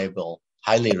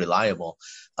highly reliable.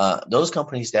 Those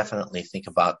companies definitely think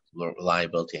about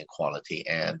reliability and quality,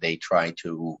 and they try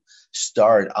to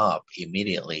start up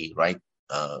immediately, right,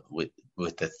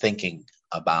 with the thinking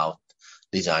about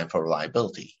design for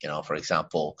reliability. For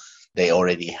example, they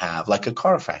already have like a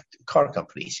car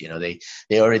companies,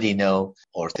 they already know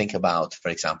or think about, for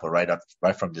example, right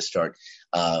from the start,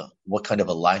 what kind of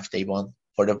a life they want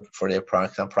for their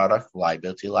product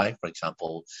reliability life, for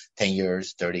example, 10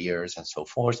 years, 30 years, and so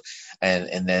forth.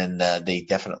 And then they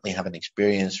definitely have an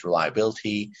experienced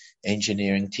reliability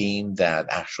engineering team that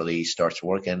actually starts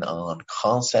working on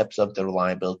concepts of the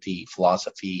reliability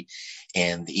philosophy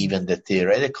and even the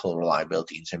theoretical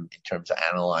reliability in terms of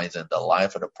analyzing the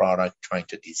life of the product, trying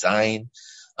to design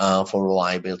for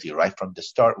reliability right from the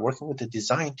start, working with the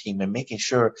design team and making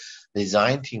sure the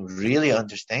design team really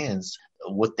understands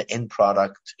what the end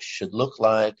product should look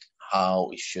like, how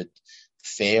it should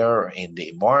fare in the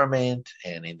environment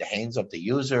and in the hands of the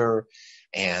user,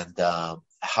 and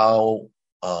how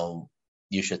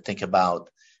you should think about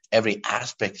every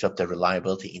aspect of the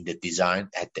reliability in the design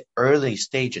at the early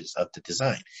stages of the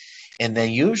design. And then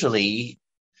usually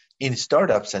in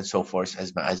startups and so forth,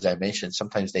 as I mentioned,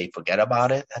 sometimes they forget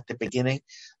about it at the beginning,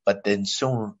 but then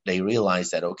soon they realize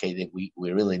that, okay, that we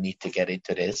really need to get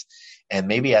into this. And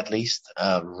maybe at least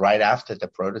right after the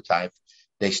prototype,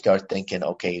 they start thinking,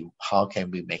 okay, how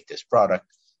can we make this product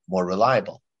more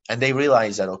reliable? And they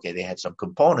realize that, okay, they have some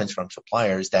components from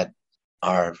suppliers that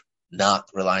are not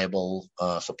reliable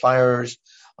suppliers.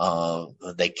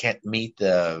 They can't meet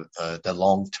the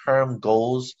long-term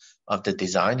goals of the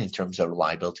design in terms of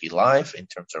reliability life, in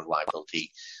terms of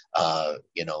reliability,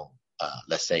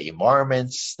 let's say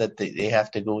environments that they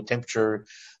have to go, temperature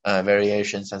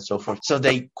variations and so forth. So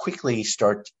they quickly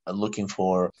start looking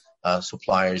for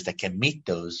suppliers that can meet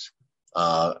those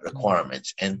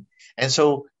requirements. And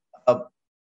so when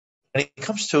it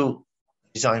comes to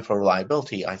design for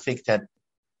reliability, I think that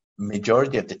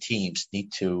majority of the teams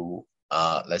need to,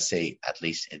 let's say, at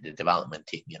least in the development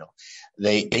team,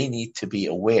 they need to be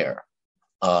aware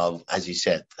of, as you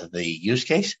said, the use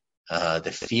case,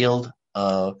 the field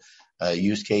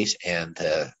use case, and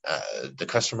the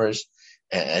customers,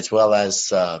 as well as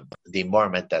the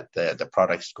environment that the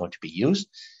product is going to be used.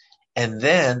 And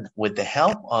then with the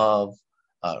help of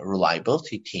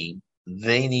reliability team,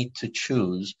 they need to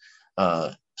choose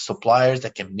suppliers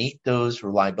that can meet those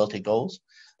reliability goals,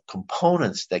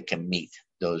 components that can meet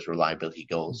those reliability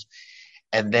goals,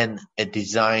 and then a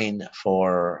design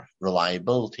for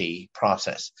reliability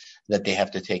process that they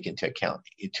have to take into account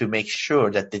to make sure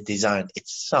that the design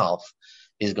itself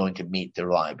is going to meet the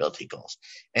reliability goals.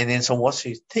 And then so once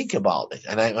you think about it,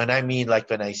 and I mean, like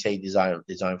when I say design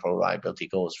for reliability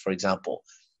goals, for example,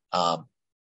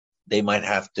 they might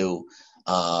have to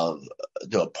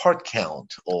do a part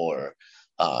count or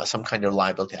some kind of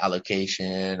reliability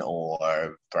allocation,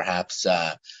 or perhaps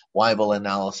viable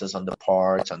analysis on the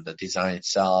parts, on the design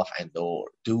itself, and or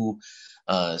do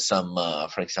some,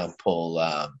 for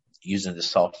example, using the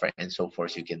software and so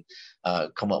forth, you can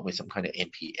come up with some kind of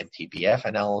MTBF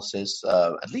analysis.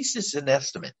 At least it's an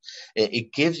estimate.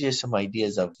 It gives you some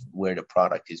ideas of where the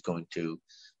product is going to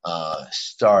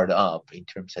start up in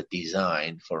terms of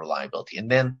design for reliability. And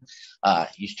then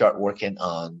you start working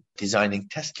on designing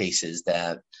test cases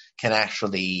that can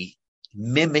actually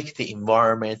mimic the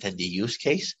environment and the use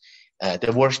case,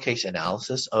 the worst case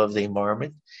analysis of the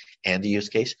environment and the use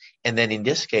case. And then in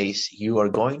this case, you are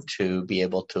going to be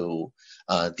able to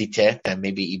detect and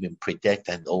maybe even predict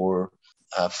and or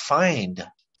find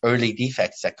early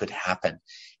defects that could happen.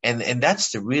 And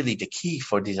that's really the key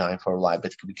for design for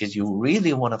reliability, because you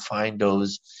really want to find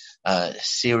those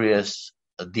serious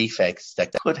defects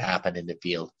that could happen in the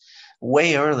field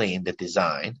way early in the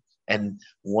design. And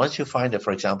once you find it,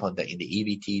 for example, in the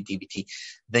EVT, DVT,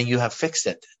 then you have fixed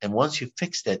it. And once you've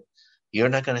fixed it, you're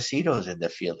not going to see those in the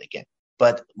field again.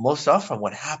 But most often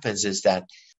what happens is that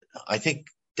I think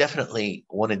definitely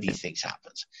one of these things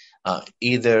happens.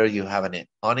 Either you have an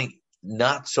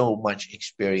not so much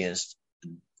experienced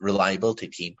reliability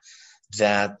team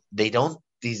that they don't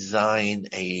design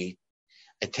a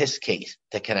test case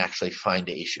that can actually find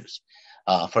the issues.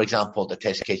 For example, the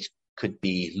test case could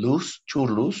be too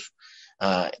loose,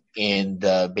 and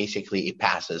basically it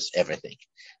passes everything.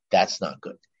 That's not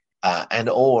good.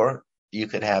 Or you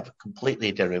could have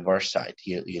completely the reverse side.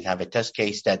 You have a test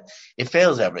case that it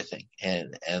fails everything,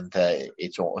 and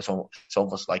it's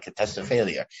almost like a test of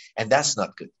failure, and that's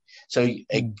not good. So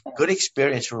a good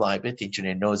experienced reliability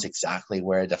engineer knows exactly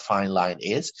where the fine line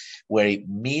is, where it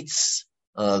meets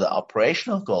the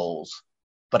operational goals,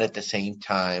 but at the same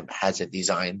time has a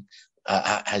design,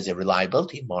 has a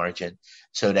reliability margin,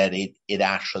 so that it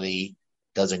actually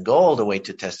doesn't go all the way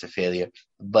to test of failure,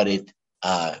 but it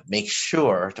makes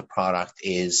sure the product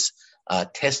is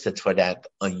tested for that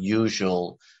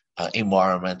unusual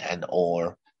environment and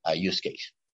or use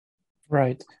case.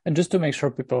 Right. And just to make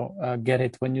sure people get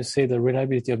it, when you say the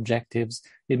reliability objectives,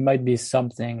 it might be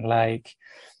something like,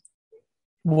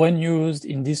 when used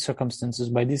in these circumstances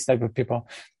by this type of people,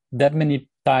 that many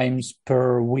times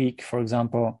per week, for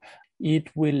example,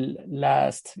 it will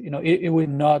last, it will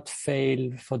not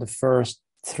fail for the first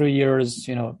 3 years,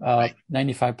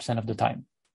 95% of the time.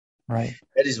 Right.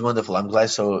 That is wonderful. I'm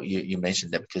glad you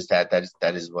mentioned that, because that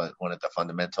is one of the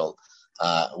fundamental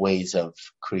ways of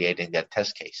creating that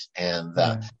test case. And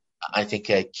I think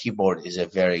a keyboard is a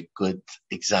very good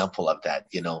example of that.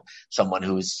 Someone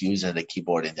who's using a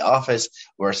keyboard in the office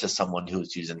versus someone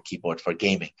who's using a keyboard for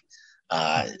gaming.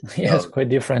 Yes, quite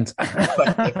different.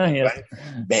 Yes. Right?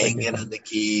 Banging on the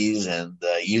keys and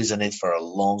using it for a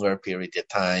longer period of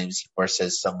times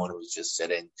versus someone who's just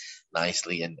sitting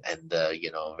nicely and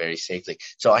very safely.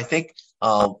 So I think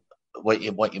what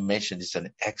you mentioned is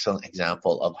an excellent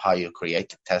example of how you create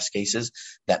the test cases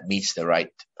that meets the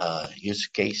right use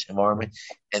case environment.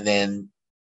 And then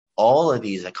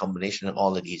a combination of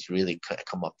all of these really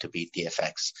come up to be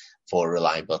DFX for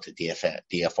reliability,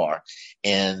 DFR.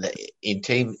 And in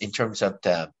terms of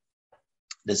the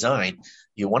design,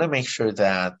 you want to make sure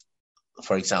that,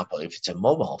 for example, if it's a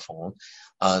mobile phone,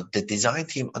 the design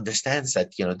team understands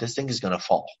that, this thing is going to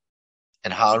fall.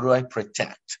 And how do I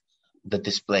protect the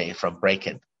display from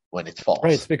breaking when it falls?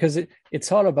 Right, because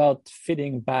it's all about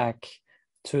fitting back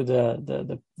to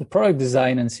the product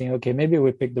design and saying, okay, maybe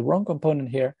we picked the wrong component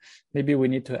here. Maybe we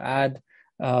need to add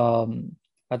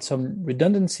some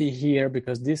redundancy here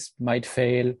because this might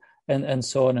fail, and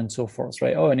so on and so forth,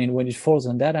 right? Oh, and when it falls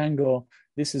on that angle,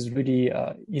 this is really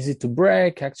easy to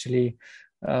break. Actually,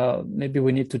 maybe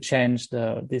we need to change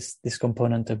this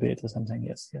component a bit or something.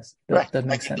 Yes, right. That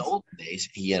makes sense. In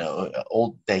the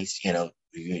old days,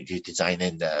 you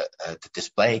designing the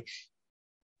display.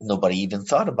 Nobody even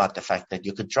thought about the fact that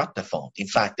you could drop the phone. In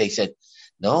fact, they said,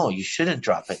 no, you shouldn't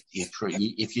drop it.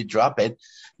 If you drop it,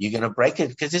 you're going to break it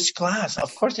because it's glass.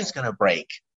 Of course it's going to break,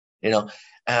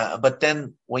 But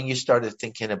then when you started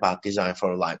thinking about design for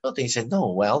reliability, you said,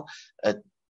 no, well,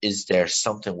 is there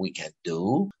something we can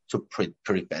do to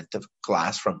prevent the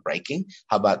glass from breaking?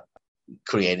 How about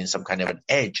creating some kind of an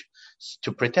edge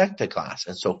to protect the glass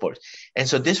and so forth? And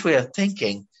so this way of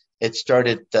thinking, it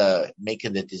started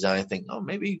making the design think, oh,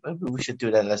 maybe we should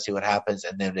do that. Let's see what happens.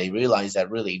 And then they realized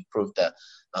that really improved the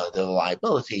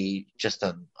reliability just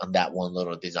on that one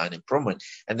little design improvement.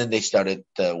 And then they started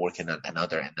working on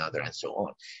another and so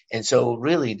on. And so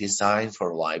really design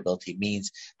for reliability means,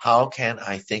 how can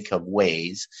I think of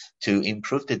ways to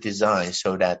improve the design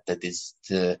so that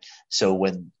so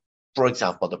when for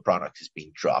example, the product is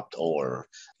being dropped or,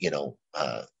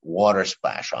 water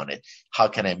splash on it. How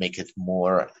can I make it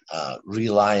more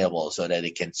reliable so that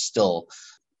it can still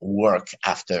work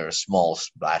after a small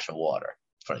splash of water,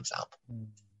 for example?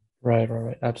 Right.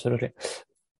 Absolutely.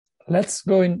 Let's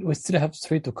go in. We still have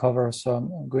 3 to cover, so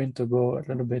I'm going to go a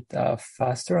little bit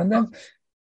faster. And then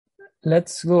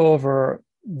let's go over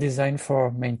design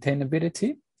for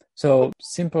maintainability. So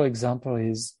simple example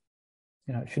is,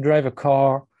 if you drive a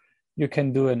car, you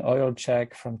can do an oil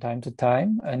check from time to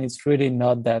time, and it's really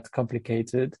not that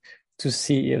complicated to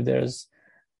see if there's,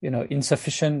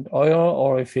 insufficient oil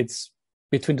or if it's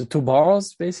between the 2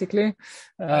 bars, basically,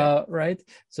 right?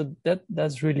 So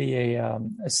that's really a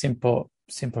simply,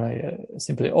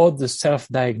 or the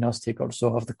self-diagnostic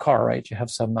also of the car, right? You have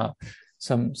some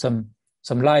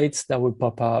lights that will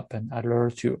pop up and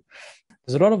alert you.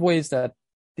 There's a lot of ways that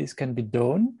this can be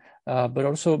done, but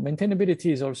also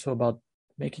maintainability is also about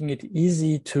making it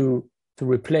easy to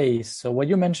replace. So what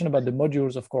you mentioned about the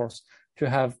modules, of course, if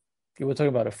you were talking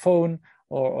about a phone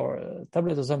or a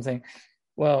tablet or something,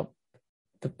 well,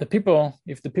 if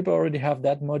the people already have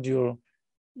that module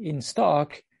in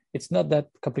stock, it's not that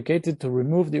complicated to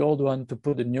remove the old one, to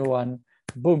put the new one,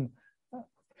 boom,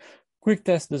 quick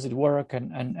test, does it work,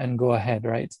 and go ahead,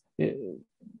 right?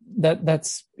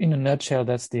 That's in a nutshell,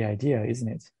 that's the idea, isn't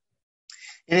it?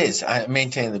 It is.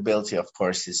 Maintainability, of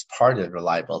course, is part of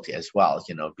reliability as well,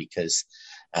 because,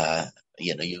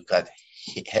 you've got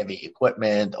heavy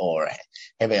equipment or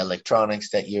heavy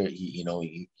electronics that you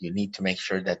need to make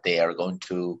sure that they are going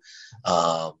to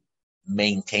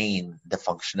maintain the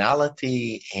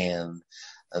functionality and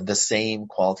the same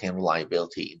quality and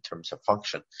reliability in terms of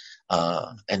function,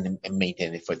 and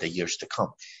maintain it for the years to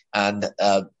come. And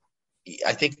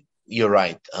I think you're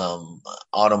right.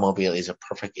 Automobile is a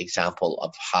perfect example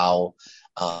of how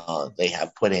they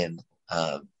have put in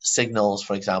signals,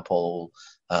 for example,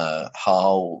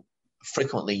 how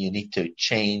frequently you need to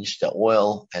change the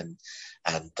oil and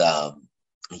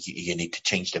you need to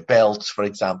change the belts, for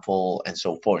example, and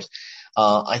so forth.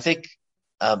 I think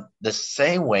the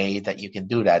same way that you can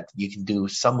do that, you can do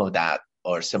some of that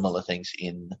or similar things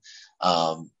in,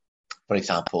 for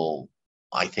example,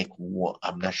 I think,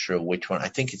 I'm not sure which one, I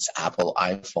think it's Apple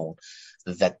iPhone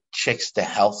that checks the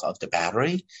health of the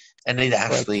battery, and it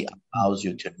actually allows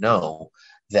you to know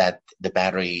that the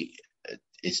battery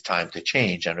is time to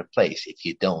change and replace. If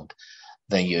you don't,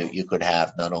 then you could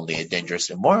have not only a dangerous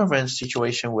environment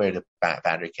situation where the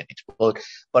battery can explode,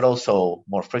 but also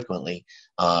more frequently,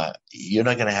 you're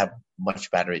not going to have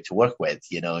much battery to work with.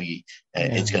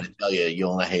 It's going to tell you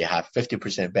only have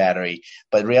 50% battery,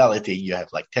 but in reality, you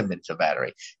have like 10 minutes of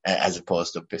battery as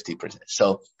opposed to 50%.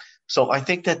 So I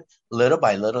think that little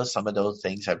by little, some of those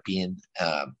things are being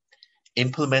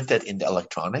implemented in the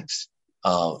electronics.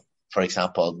 For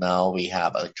example, now we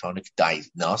have electronic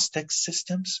diagnostic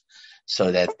systems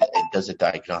so that it does a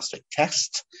diagnostic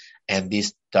test, and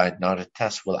these diagnostic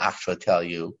tests will actually tell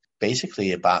you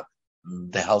basically about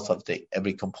the health of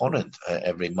every component,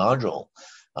 every module.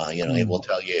 It will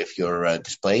tell you if your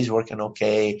display is working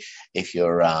okay, if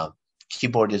your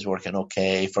keyboard is working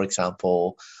okay, for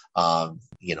example,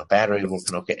 battery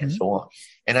working okay, and so on.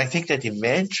 And I think that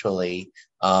eventually,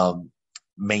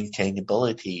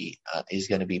 maintainability is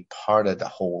going to be part of the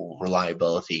whole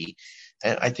reliability.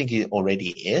 And I think it already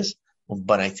is,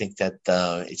 but I think that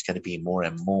it's going to be more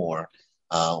and more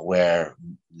where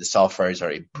the softwares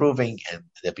are improving and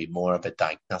there'll be more of a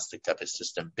diagnostic type of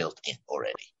system built in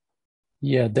already.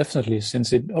 Yeah, definitely.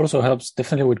 Since it also helps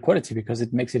definitely with quality because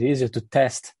it makes it easier to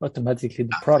test automatically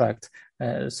the product.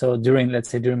 So during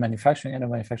manufacturing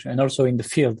and also in the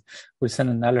field, we send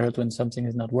an alert when something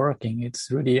is not working. It's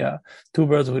really 2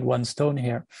 birds with 1 stone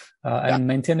here. And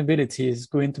maintainability is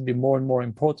going to be more and more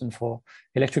important for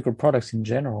electrical products in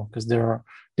general because there are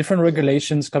different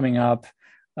regulations coming up,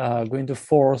 going to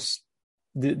force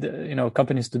the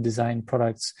companies to design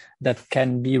products that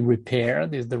can be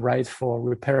repaired. Is the right for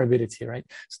repairability, right?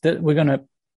 So that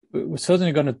we're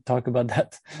certainly gonna talk about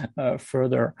that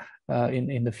further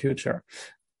in the future.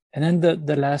 And then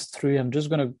the last 3, I'm just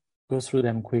gonna go through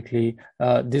them quickly.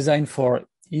 Design for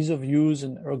ease of use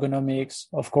and ergonomics.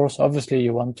 Of course, obviously,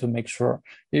 you want to make sure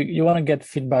you want to get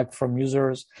feedback from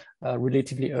users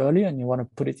relatively early, and you want to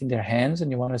put it in their hands,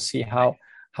 and you want to see how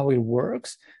it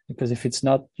works, because if it's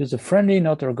not user-friendly,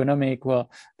 not ergonomic, well,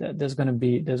 there's going to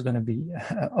be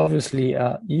obviously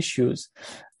issues.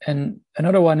 And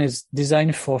another one is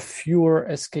design for fewer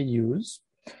SKUs.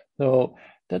 So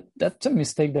that's a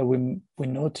mistake that we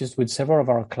noticed with several of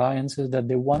our clients, is that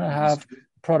they want to have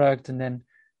product and then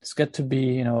it's got to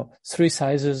be 3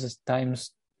 sizes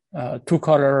times two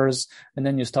colors, and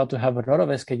then you start to have a lot of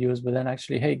SKUs, but then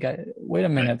actually, hey, guys, wait a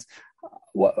minute.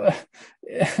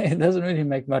 It doesn't really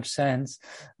make much sense.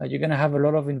 You're going to have a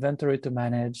lot of inventory to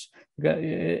manage.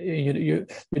 You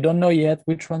don't know yet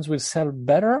which ones will sell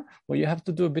better, or you have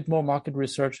to do a bit more market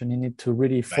research, and you need to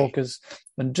really focus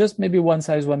on just maybe one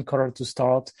size, one color to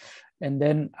start. And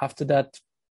then after that,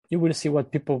 you will see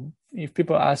if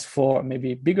people ask for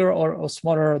maybe bigger or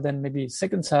smaller, then maybe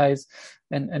second size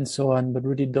and so on, but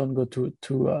really don't go too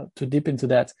deep into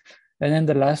that. And then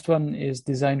the last one is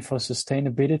design for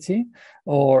sustainability,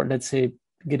 or let's say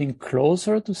getting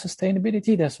closer to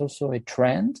sustainability. That's also a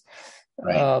trend.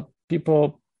 Right.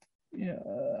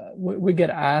 We get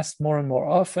asked more and more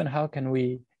often, how can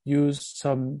we use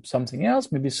something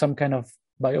else, maybe some kind of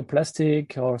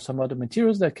bioplastic or some other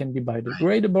materials that can be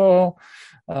biodegradable,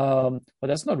 but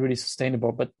that's not really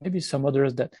sustainable. But maybe some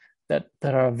others that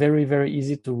are very, very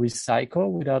easy to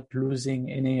recycle without losing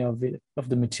any of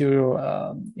the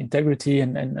material integrity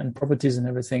and properties and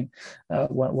everything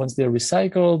once they're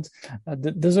recycled.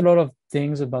 There's a lot of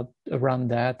things around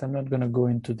that. I'm not going to go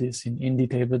into this in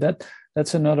detail, but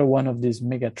that's another one of these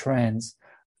mega trends.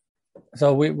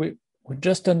 So we're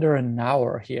just under an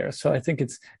hour here, so I think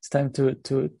it's time to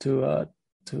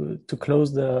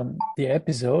close the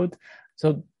episode.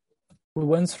 So we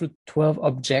went through 12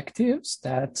 objectives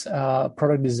that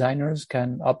product designers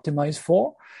can optimize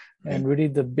for. And really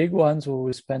the big ones where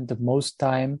we spent the most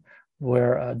time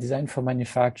were design for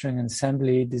manufacturing and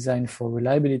assembly, design for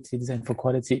reliability, design for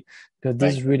quality, because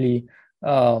this really,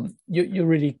 you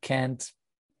really can't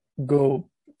go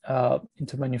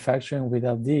into manufacturing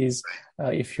without these.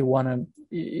 If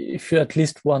you at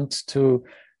least want to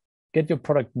get your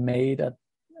product made at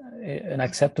an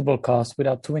acceptable cost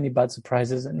without too many bad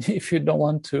surprises, and if you don't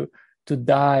want to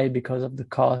die because of the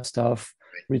cost of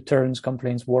returns,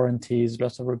 complaints, warranties,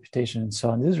 loss of reputation, and so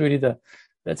on. This is really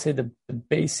let's say the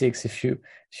basics if you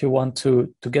want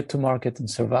to get to market and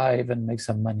survive and make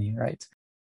some money, right?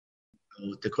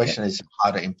 The question is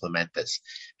how to implement this,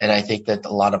 and I think that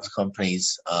a lot of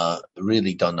companies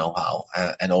really don't know how,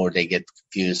 or they get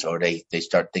confused, or they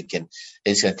start thinking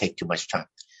it's going to take too much time.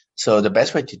 So the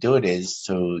best way to do it is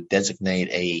to designate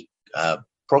a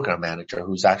program manager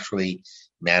who's actually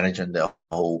managing the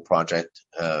whole project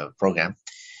program,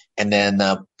 and then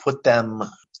put them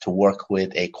to work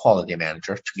with a quality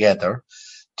manager together.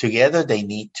 Together, they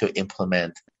need to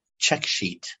implement check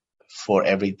sheet for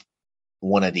every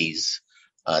one of these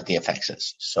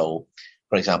DFXs. So,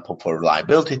 for example, for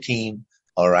reliability team,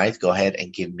 all right, go ahead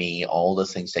and give me all the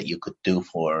things that you could do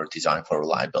for design for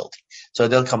reliability. So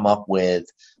they'll come up with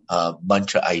a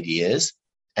bunch of ideas.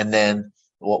 And then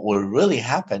what will really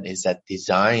happen is that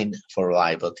design for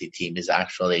reliability team is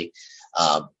actually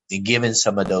given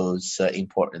some of those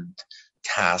important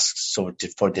tasks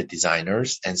for the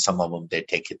designers, and some of them they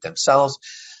take it themselves.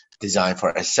 Design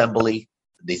for assembly,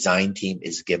 design team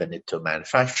is given it to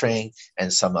manufacturing,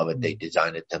 and some of it they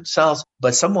design it themselves.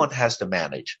 But someone has to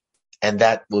manage, and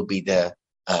that will be the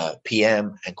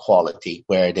PM and quality,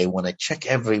 where they want to check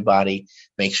everybody,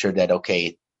 make sure that,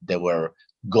 okay, there were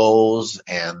goals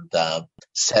and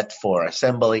set for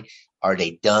assembly. Are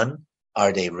they done?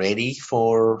 Are they ready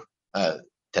for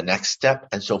the next step,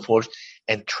 and so forth?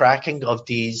 And tracking of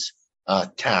these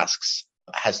tasks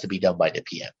has to be done by the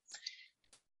PM.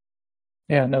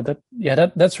 Yeah, no,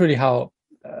 that's really how,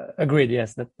 agreed.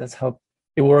 Yes, that's how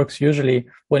it works usually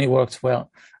when it works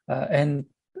well. And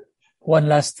one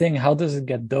last thing, how does it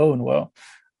get done? Well,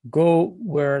 go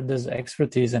where there's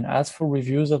expertise and ask for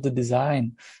reviews of the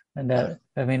design. And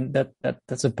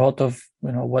that's a part of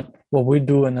what we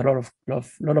do, and a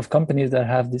lot of companies that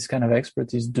have this kind of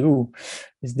expertise do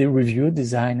is they review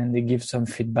design and they give some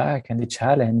feedback and they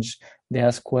challenge, they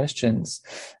ask questions,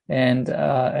 and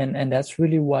that's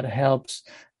really what helps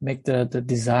make the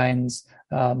designs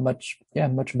much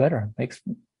better.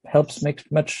 Helps make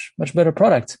much better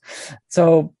products.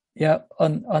 So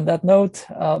on that note,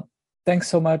 thanks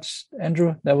so much,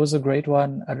 Andrew. That was a great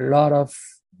one. A lot of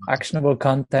actionable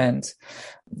content,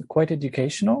 quite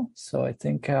educational. So I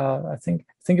think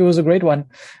it was a great one.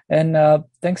 And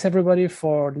thanks everybody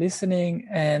for listening.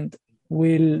 And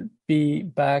we'll be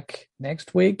back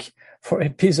next week for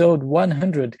episode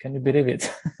 100. Can you believe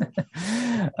it?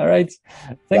 All right.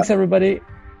 Thanks everybody.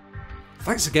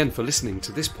 Thanks again for listening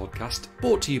to this podcast,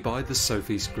 brought to you by the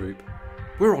Sofeast Group.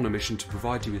 We're on a mission to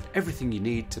provide you with everything you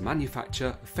need to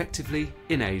manufacture effectively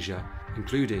in Asia,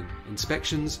 including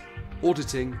inspections,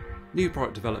 auditing, new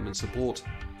product development support,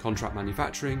 contract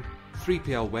manufacturing,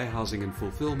 3PL warehousing and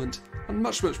fulfillment, and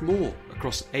much more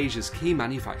across Asia's key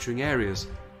manufacturing areas.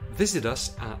 Visit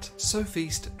us at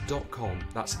sofeast.com,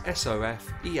 that's SOFEAST.com,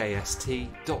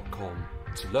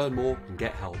 to learn more and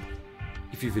get help.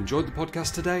 If you've enjoyed the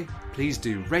podcast today, please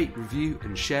do rate, review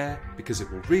and share, because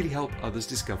it will really help others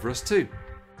discover us too.